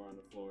for more on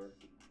the floor.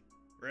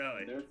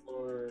 Really? And their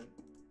floor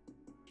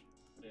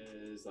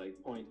is like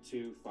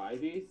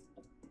 0.25 ETH,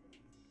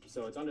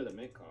 so it's under the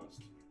mint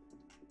cost.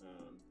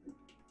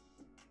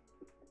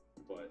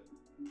 But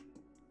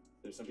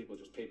there's some people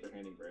just paper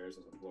handing rares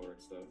on the floor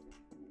and stuff.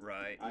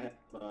 Right. I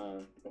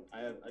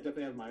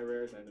definitely have my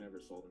rares. I haven't ever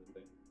sold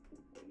anything.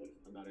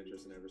 I'm not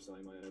interested in ever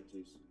selling my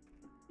NFTs.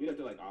 You'd have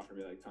to like offer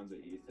me like tons of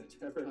ETH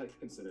to ever like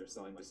consider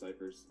selling my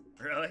ciphers.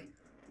 Really?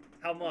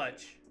 How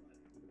much?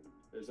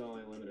 There's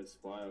only a limited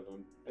supply of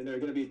them, and they're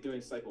going to be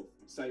doing cipher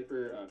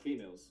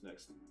females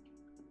next.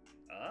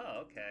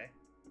 Oh, okay.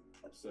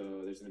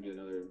 So there's going to be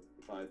another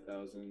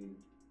 5,000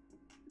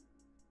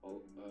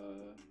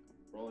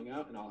 rolling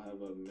out, and I'll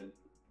have a mint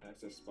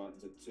access spot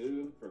to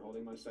 2 for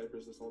holding my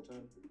ciphers this whole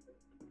time.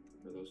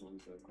 For those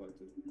ones I've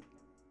collected.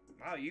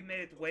 Wow, you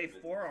made it to wave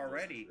 4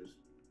 already.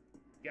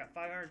 You got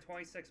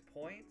 526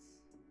 points?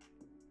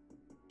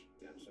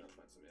 Yeah, I'm just trying to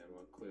find some ammo.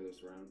 I'll clear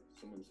this around.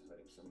 Someone's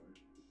hiding somewhere.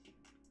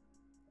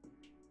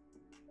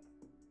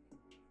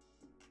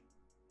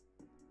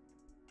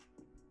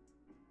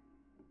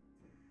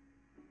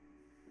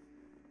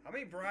 How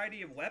many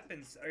variety of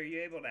weapons are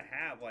you able to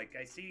have? Like,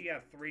 I see you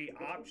have 3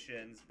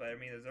 options, but I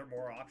mean, is there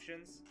more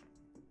options?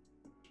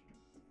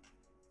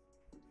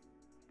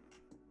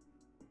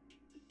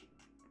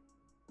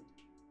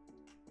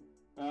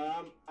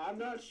 I'm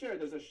not sure.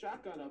 There's a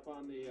shotgun up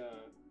on the,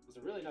 there's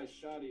a really nice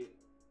shotty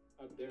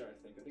up there, I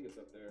think. I think it's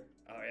up there.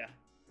 Oh, yeah.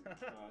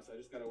 So I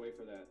just gotta wait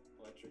for that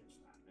electric.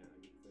 Man,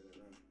 I need to clear that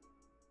around.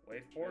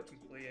 Wave 4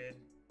 completed.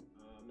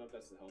 No,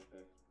 that's the health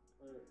pack.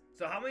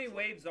 So how many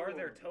waves are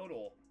there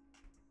total?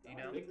 You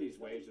know? I think these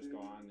waves just go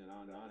on and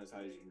on and on as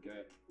high as you can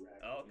get.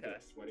 Oh, okay. You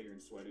get sweatier and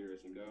sweatier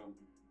as you go.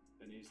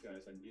 And these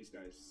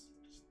guys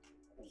just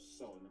are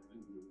so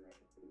annoying.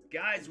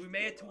 Guys, we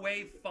made it to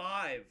wave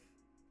 5.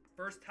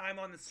 First time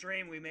on the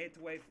stream, we made it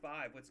to wave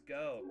 5. Let's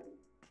go.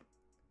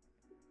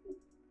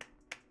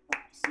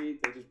 See,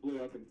 they just blew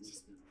up and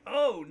just...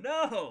 Oh,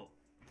 no!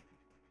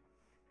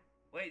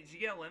 Wait, did you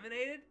get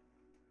eliminated?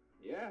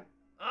 Yeah.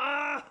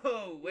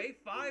 Oh, wave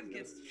 5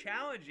 gets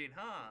challenging,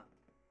 huh?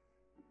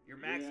 Your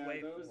max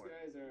wave 4. Those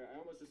guys are... I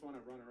almost just want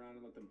to run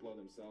around and let them blow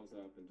themselves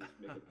up and just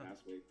make it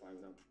past wave 5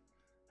 without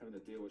having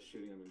to deal with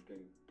shooting them and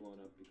getting blown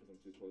up because I'm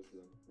too close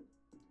to them.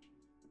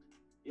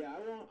 Yeah,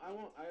 I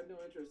have no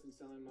interest in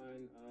selling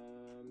mine.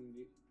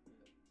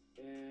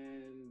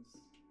 And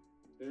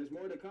there's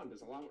more to come.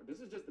 There's a lot more. This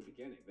is just the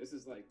beginning. This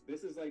is like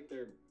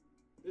their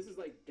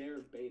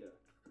beta.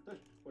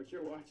 What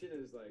you're watching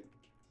is like,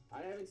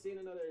 I haven't seen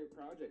another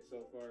project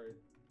so far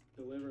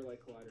deliver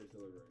like Collider's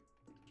delivering.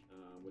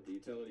 With the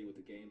utility, with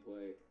the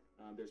gameplay.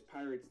 There's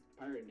Pirate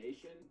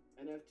Nation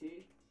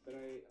NFT that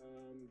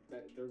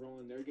that they're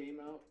rolling their game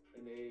out,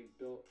 and they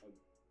built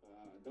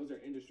those are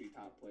industry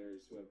top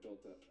players who have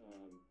built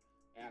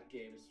app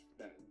games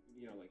that,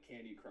 you know, like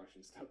Candy Crush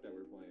and stuff that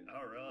we're playing.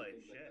 Oh, really?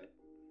 Things like Shit.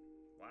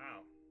 that.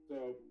 Wow.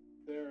 So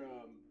they're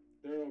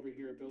over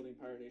here building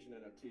Pirate Nation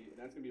NFT, and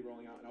that's gonna be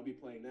rolling out, and I'll be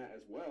playing that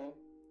as well.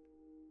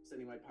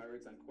 Sending my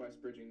pirates on quests,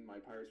 bridging my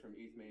pirates from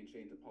ETH main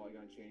chain to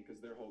Polygon chain,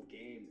 because their whole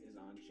game is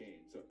on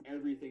chain. So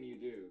everything you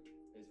do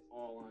is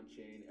all on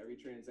chain. Every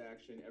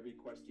transaction, every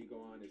quest you go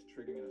on is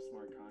triggering a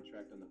smart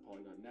contract on the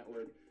Polygon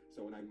network.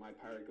 So when my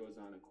pirate goes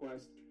on a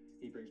quest,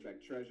 he brings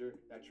back treasure.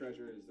 That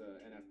treasure is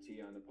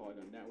NFT on the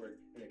Polygon network,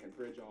 and it can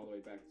bridge all the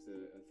way back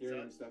to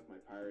Ethereum stuff, my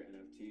pirate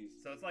NFTs.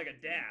 So it's like a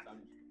Dapp.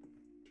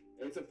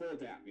 It's a full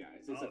Dapp, yeah.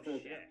 It's a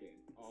full shit. Dapp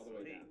game, all the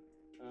way down.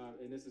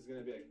 And this is going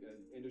to be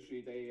an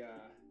industry. They,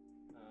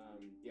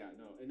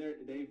 and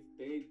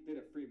they did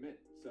a free mint.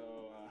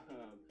 So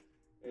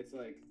it's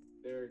like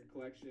their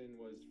collection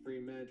was free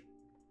mint,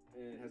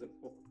 and it has a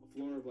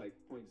floor of like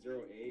 0.08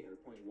 or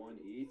 0.1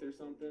 ETH or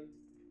something.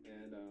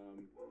 And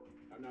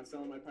I'm not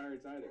selling my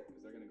pirates either,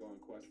 because they're going to go on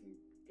quest and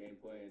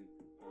gameplay, and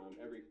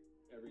every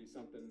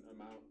something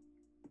amount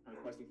I'm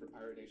questing for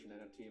Pirate Nation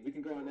NFT. And we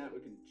can go on that.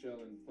 We can chill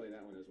and play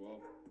that one as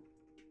well.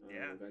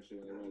 Yeah. Eventually,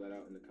 when they roll that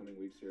out in the coming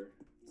weeks here.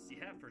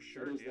 Yeah, for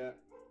sure. So there's dude. that.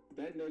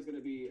 Then there's going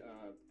to be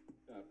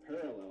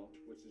Parallel,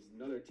 which is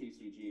another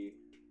TCG,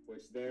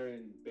 which they're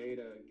in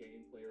beta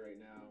gameplay right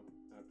now,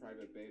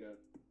 private beta.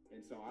 And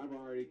so I'm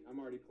already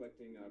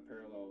collecting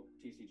Parallel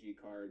TCG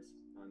cards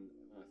on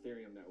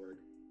Ethereum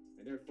network,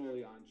 and they're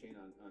fully on chain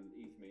on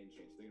ETH main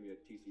chain. So they're gonna be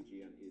a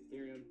TCG on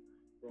Ethereum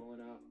rolling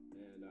out,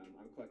 and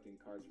I'm collecting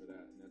cards for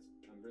that, and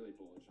I'm really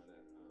bullish on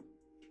that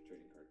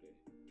trading card game.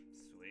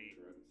 Sweet.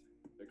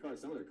 Their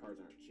cards, some of their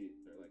cards aren't cheap.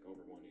 They're like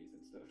over 1 ETH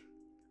and stuff.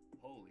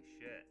 Holy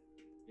shit.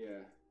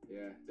 Yeah.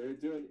 They're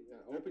doing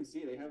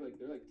OpenSea.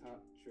 They're like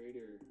top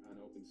trader on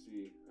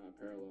OpenSea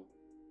Parallel.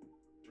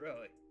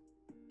 Really?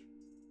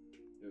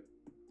 Yep.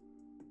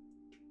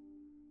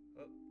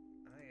 Oh,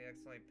 I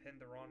accidentally pinned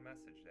the wrong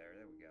message there.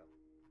 There we go.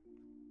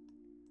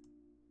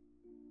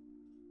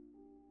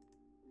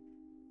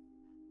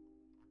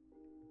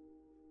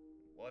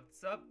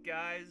 What's up,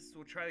 guys?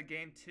 We'll try the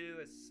game 2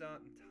 at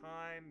some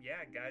time.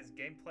 Yeah, guys,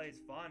 gameplay is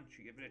fun.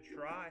 Should give it a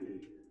try.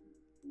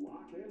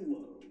 Lock and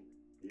load.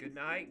 Good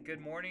night,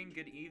 good morning,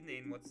 good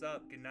evening. What's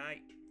up? Good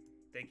night.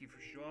 Thank you for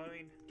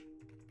joining.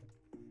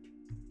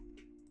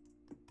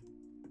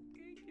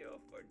 Thank you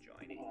for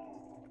joining.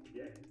 Oh,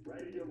 get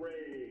ready to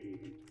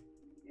raid.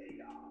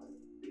 Yeah,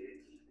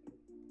 bitch.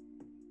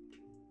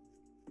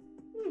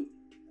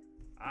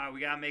 We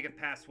gotta make it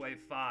past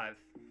wave 5.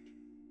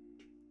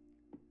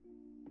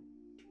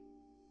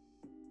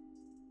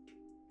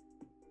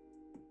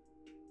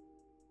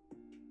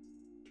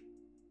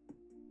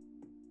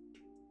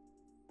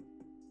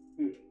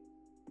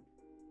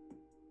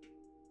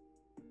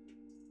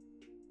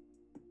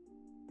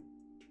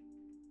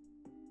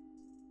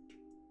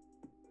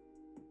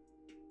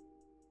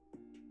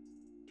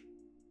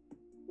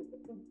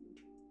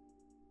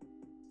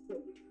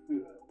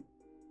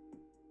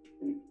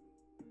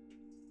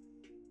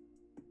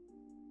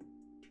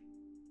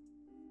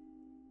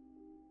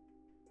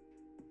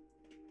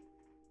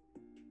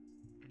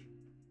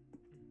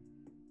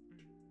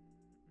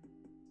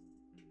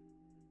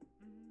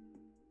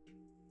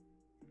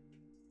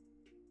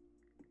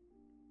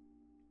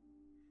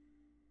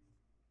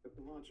 At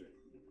the launcher.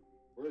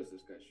 Where is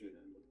this guy shooting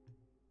at?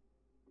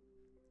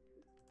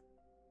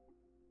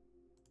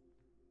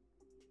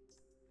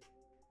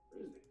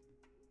 Where is he?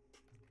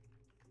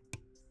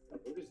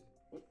 Where is he?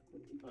 What?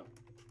 Oh.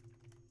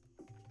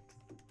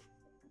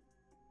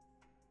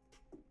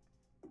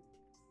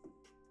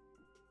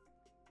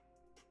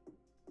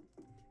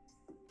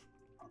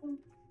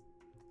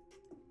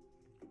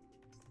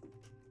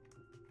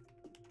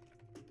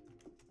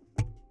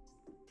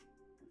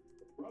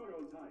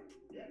 Prototype,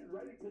 get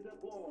ready to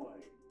deploy.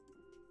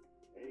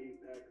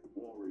 Apex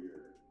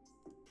Warrior.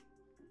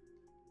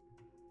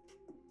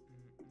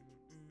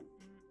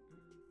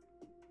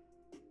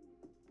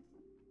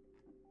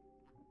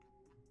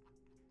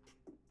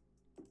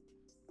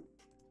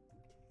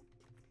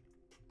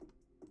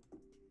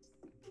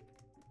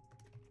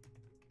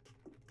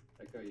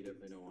 That guy you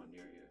definitely don't want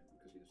near you,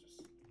 because he's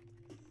just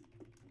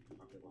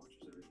rocket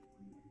launchers everywhere.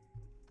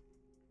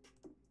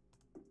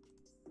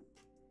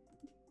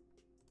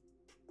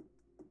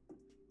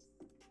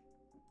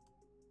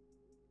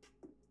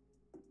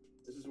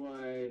 This is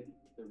why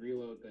the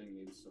reload thing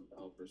needs some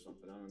help or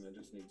something. I don't know, it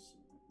just needs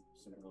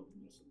some help.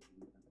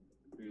 Some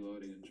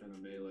reloading and trying to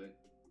melee.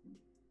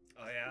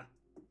 Oh, yeah?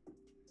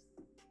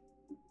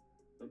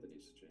 Something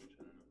needs to change,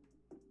 I don't know.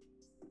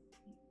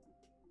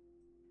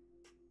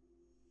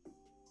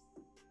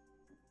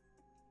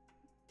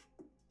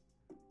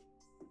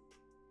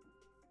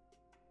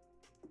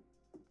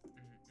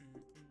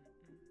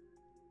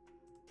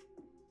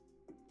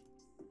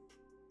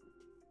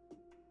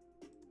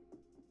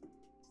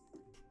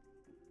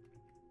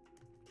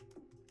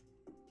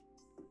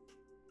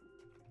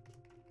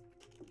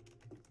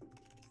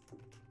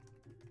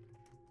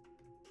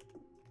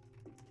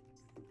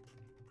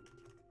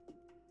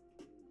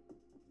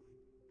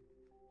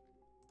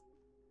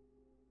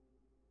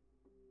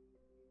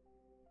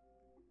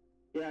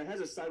 Yeah, it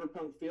has a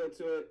cyberpunk feel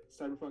to it.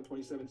 Cyberpunk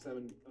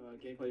 2077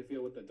 gameplay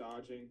feel with the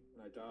dodging.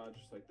 When I dodge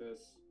just like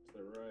this to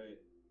the right,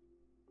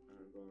 I'm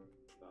going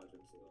dodging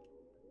to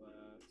the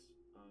left.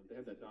 They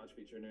have that dodge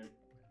feature in there.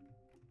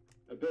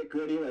 A bit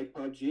gritty like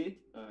PUBG.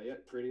 Yeah,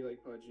 gritty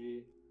like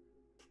PUBG.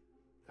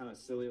 Kind of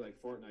silly like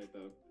Fortnite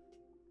though.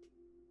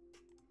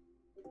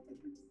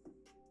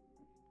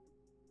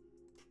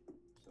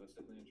 So it's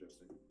definitely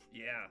interesting.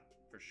 Yeah,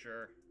 for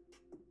sure.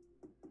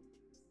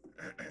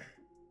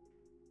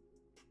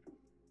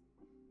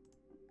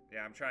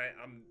 Yeah,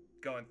 I'm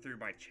going through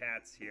my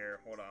chats here.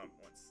 Hold on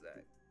one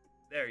sec.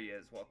 There he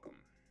is. Welcome.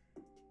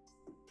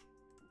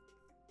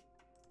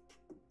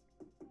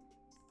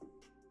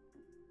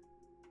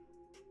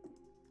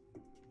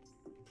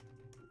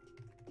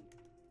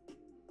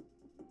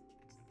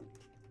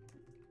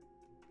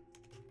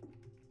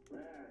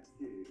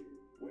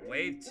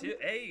 Wave 2.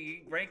 Hey,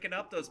 you ranking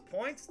up those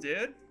points,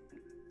 dude.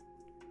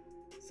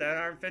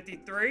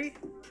 753.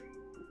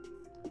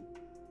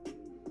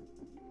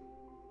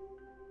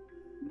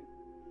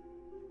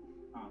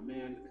 Oh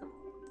man, come on.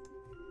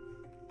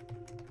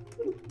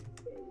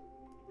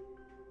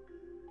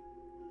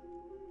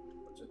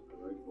 Just the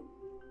rifle.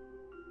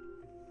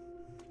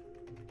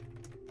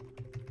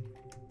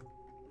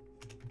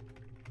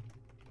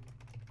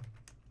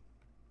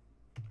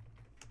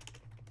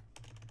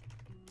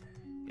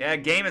 Yeah,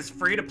 game is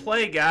free to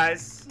play,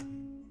 guys.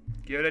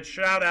 Give it a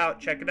shout out.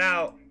 Check it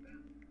out.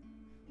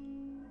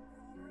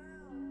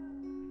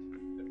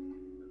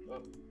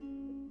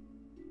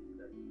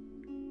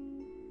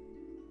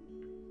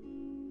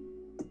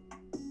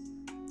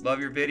 Love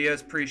your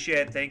videos.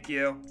 Appreciate it. Thank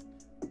you.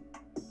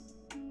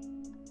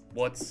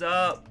 What's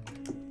up?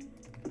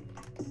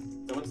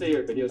 Someone say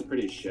your video's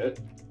pretty shit.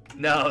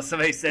 No,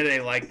 somebody said they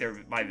liked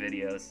my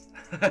videos.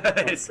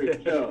 It's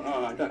pretty chill.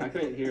 Oh, I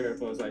couldn't hear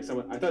if it was like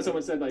someone. I thought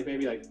someone said like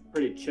maybe like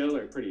pretty chill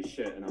or pretty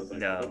shit, and I was like,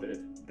 no, oh,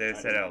 they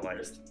said I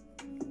liked.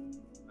 I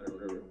don't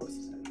remember what it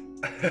was.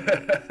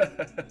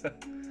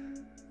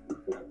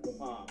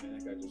 Oh man,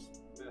 that guy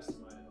just messed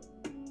my head.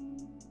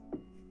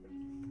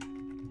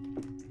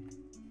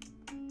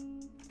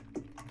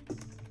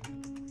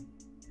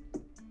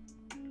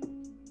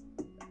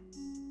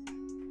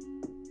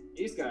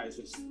 These guys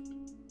just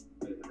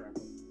crap.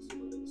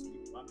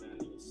 My man,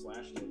 he was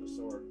slashing with a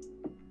sword.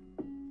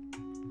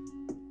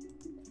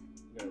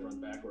 You gotta run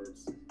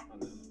backwards on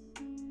them.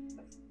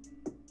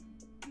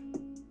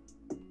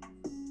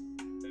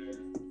 There.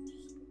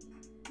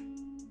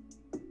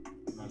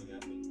 Running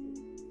at me.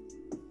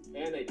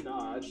 And they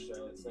dodge,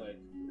 so it's like,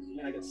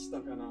 man, I get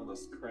stuck on all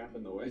this crap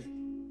in the way.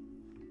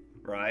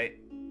 Right.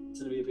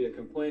 It's gonna be a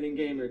complaining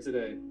gamer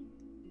today.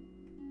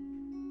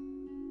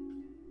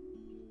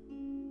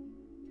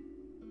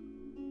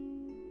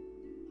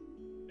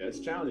 Yeah, it's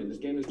challenging. This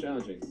game is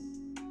challenging.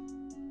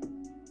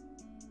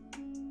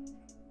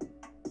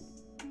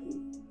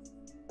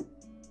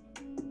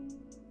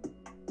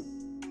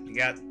 You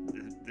got.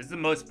 This is the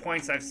most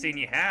points I've seen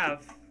you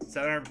have.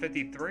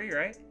 753,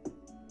 right?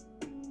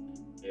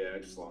 Yeah, I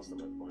just lost all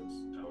my points.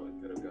 Oh, I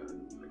could have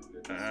gotten.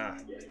 Ah.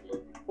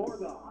 For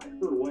the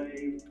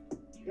hyperwave,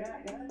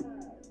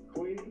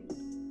 Queen.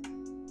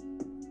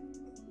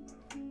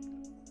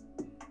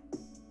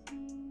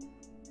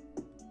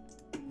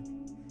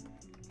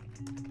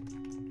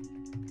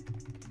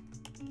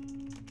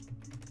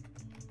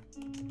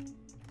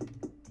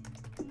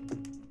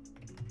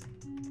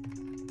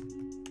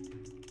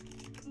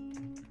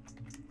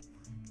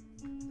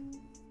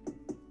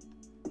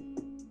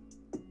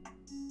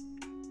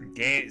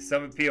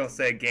 Some people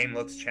say game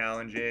looks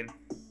challenging.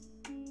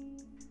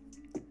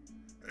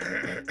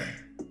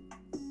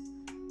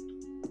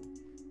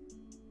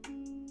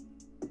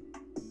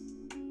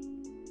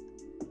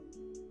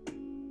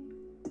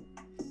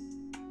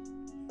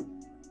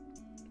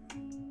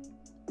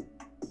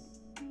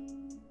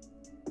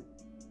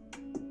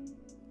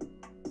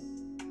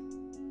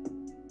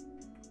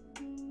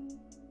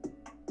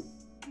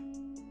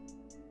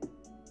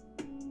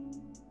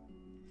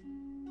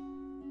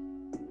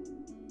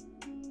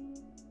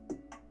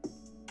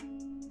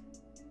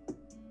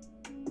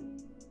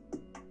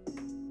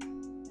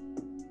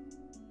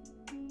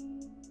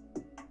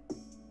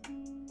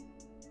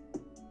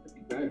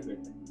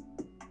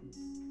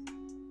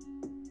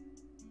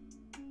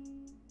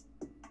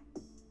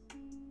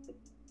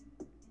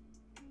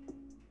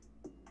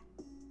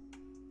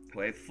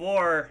 Wave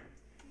 4.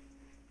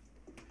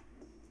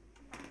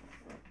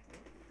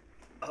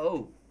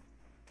 Oh.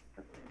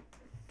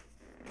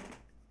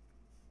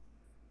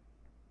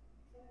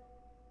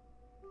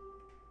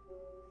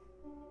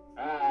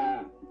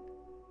 Ah.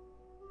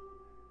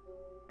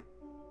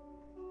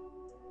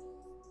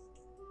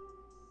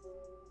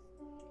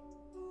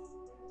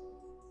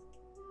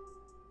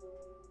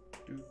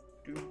 Do,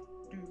 do,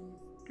 do,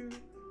 do.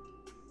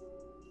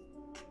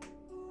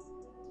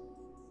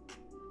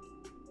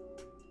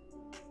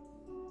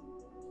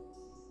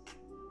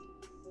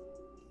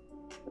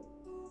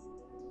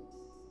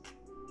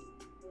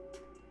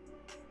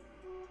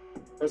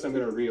 First, I'm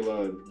gonna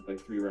reload. Like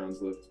 3 rounds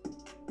left. I'm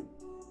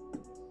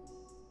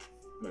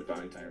gonna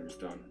bounty timer's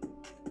done.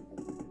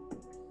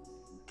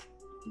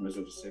 Might as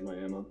well just save my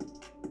ammo.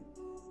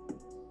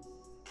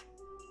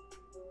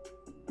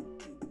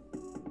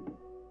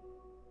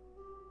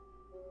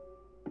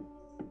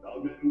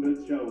 Summon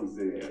the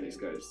chosen. Yeah, these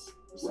guys.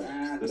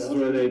 This is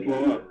where they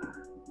blow up.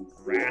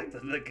 Wrath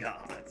of the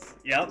Gods.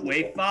 Yep,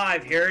 wave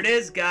 5. Here it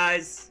is,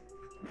 guys.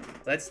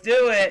 Let's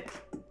do it.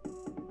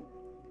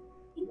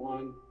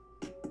 One.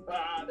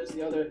 Ah, there's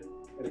the other.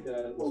 Gotta get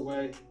out of this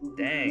way.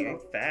 Dang,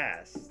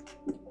 fast.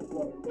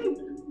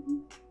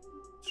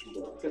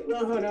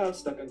 No,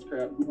 stuck on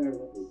scrap.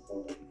 No.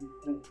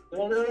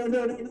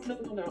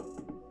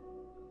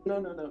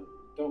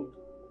 Don't.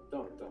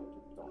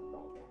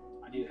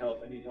 I need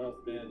help,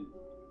 man.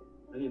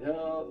 I need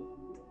help.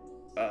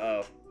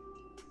 Uh-oh.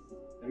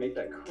 They make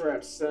that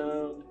crap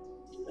sound.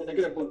 And they're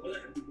gonna blow.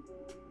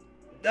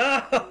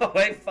 No,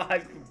 wave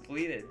 5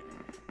 completed.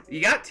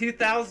 You got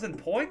 2,000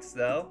 points,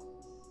 though.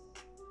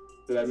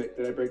 Did I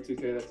break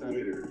 2K that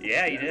time?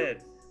 Yeah, you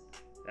did.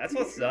 That's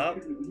what's up.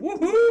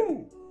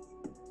 Woohoo!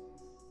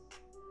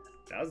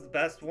 That was the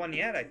best one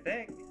yet, I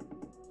think.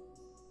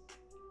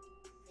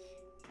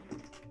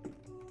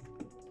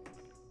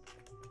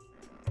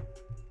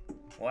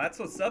 Well, that's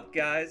what's up,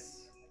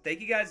 guys. Thank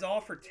you guys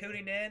all for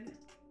tuning in.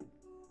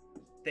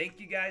 Thank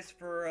you guys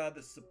for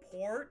the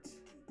support.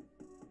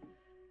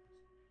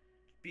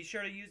 Be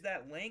sure to use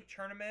that link,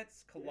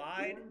 Tournaments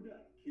Collide.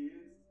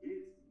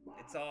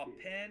 It's all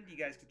pinned. You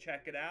guys can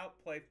check it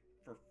out. Play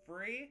for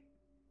free.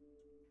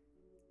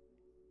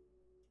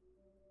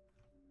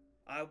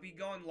 I'll be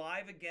going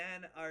live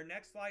again. Our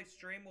next live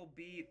stream will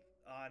be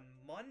on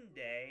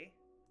Monday.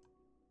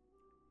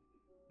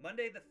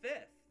 Monday the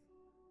 5th.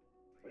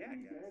 Yeah,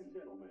 Ladies guys. and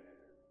gentlemen.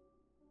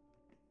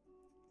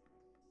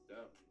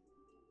 Dope.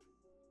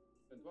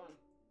 Been fun.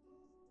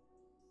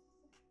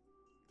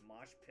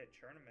 Themoshpit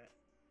tournament.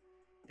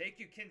 Thank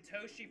you,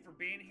 Kintoshi, for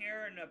being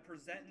here and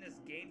presenting this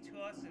game to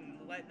us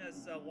and letting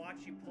us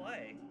watch you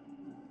play.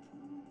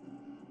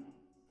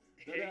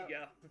 No Here doubt. you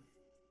go.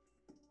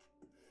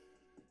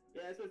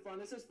 Yeah, it's been fun.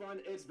 This is fun.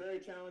 It's very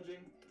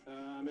challenging.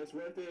 It's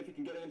worth it if you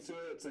can get into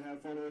it to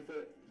have fun with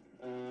it.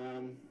 I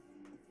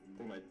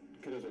think my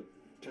kiddos are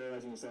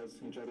terrorizing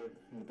each other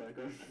in the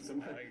background.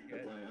 Somebody, Oh, you're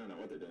good. I don't know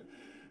what they're doing.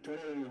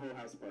 Tornadoing the whole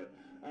house apart.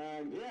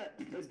 Yeah,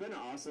 it's been an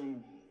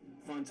awesome,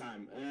 fun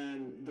time.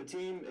 And the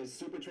team is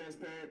super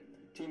transparent.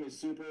 Team is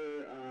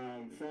super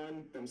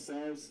fun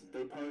themselves.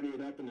 They party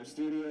it up in their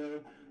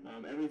studio.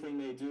 Everything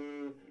they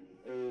do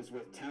is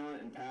with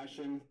talent and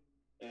passion.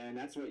 And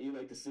that's what you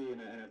like to see in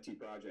an NFT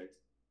project,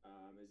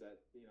 is that,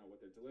 what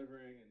they're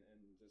delivering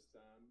and just,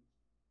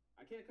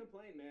 I can't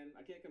complain, man.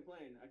 I can't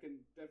complain. I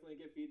can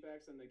definitely give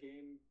feedbacks on the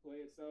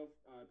gameplay itself,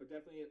 but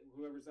definitely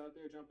whoever's out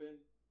there, jump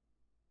in,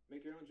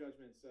 make your own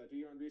judgments, do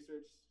your own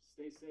research,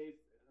 stay safe,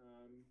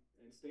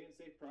 and stay in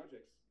safe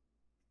projects,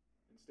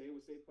 and stay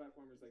with safe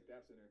platformers like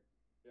Dapp Center.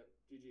 Yep,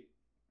 GG.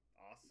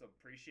 Awesome.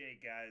 Appreciate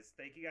it, guys.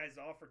 Thank you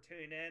guys all for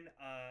tuning in.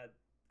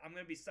 I'm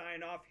going to be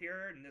signing off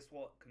here, and this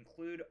will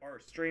conclude our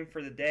stream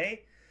for the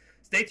day.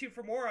 Stay tuned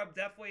for more. I'm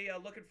definitely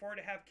looking forward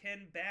to have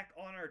Ken back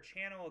on our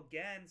channel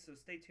again, so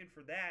stay tuned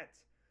for that.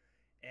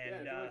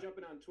 And yeah, if you want to jump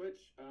in on Twitch,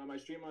 I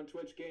stream on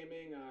Twitch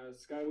Gaming,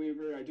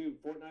 Skyweaver. I do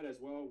Fortnite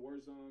as well,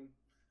 Warzone.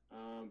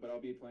 But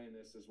I'll be playing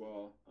this as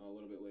well a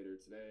little bit later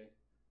today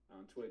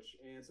on Twitch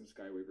and some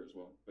Skyweaver as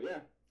well. But yeah.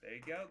 There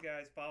you go,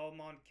 guys. Follow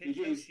him on GG's.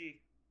 Kintoshi.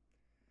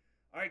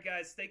 All right,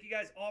 guys. Thank you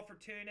guys all for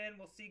tuning in.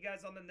 We'll see you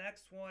guys on the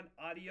next one.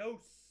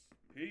 Adios.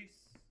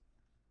 Peace.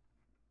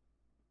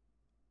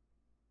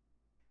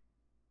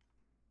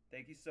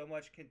 Thank you so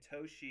much,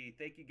 Kintoshi.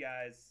 Thank you,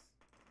 guys.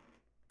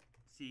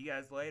 See you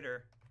guys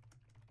later.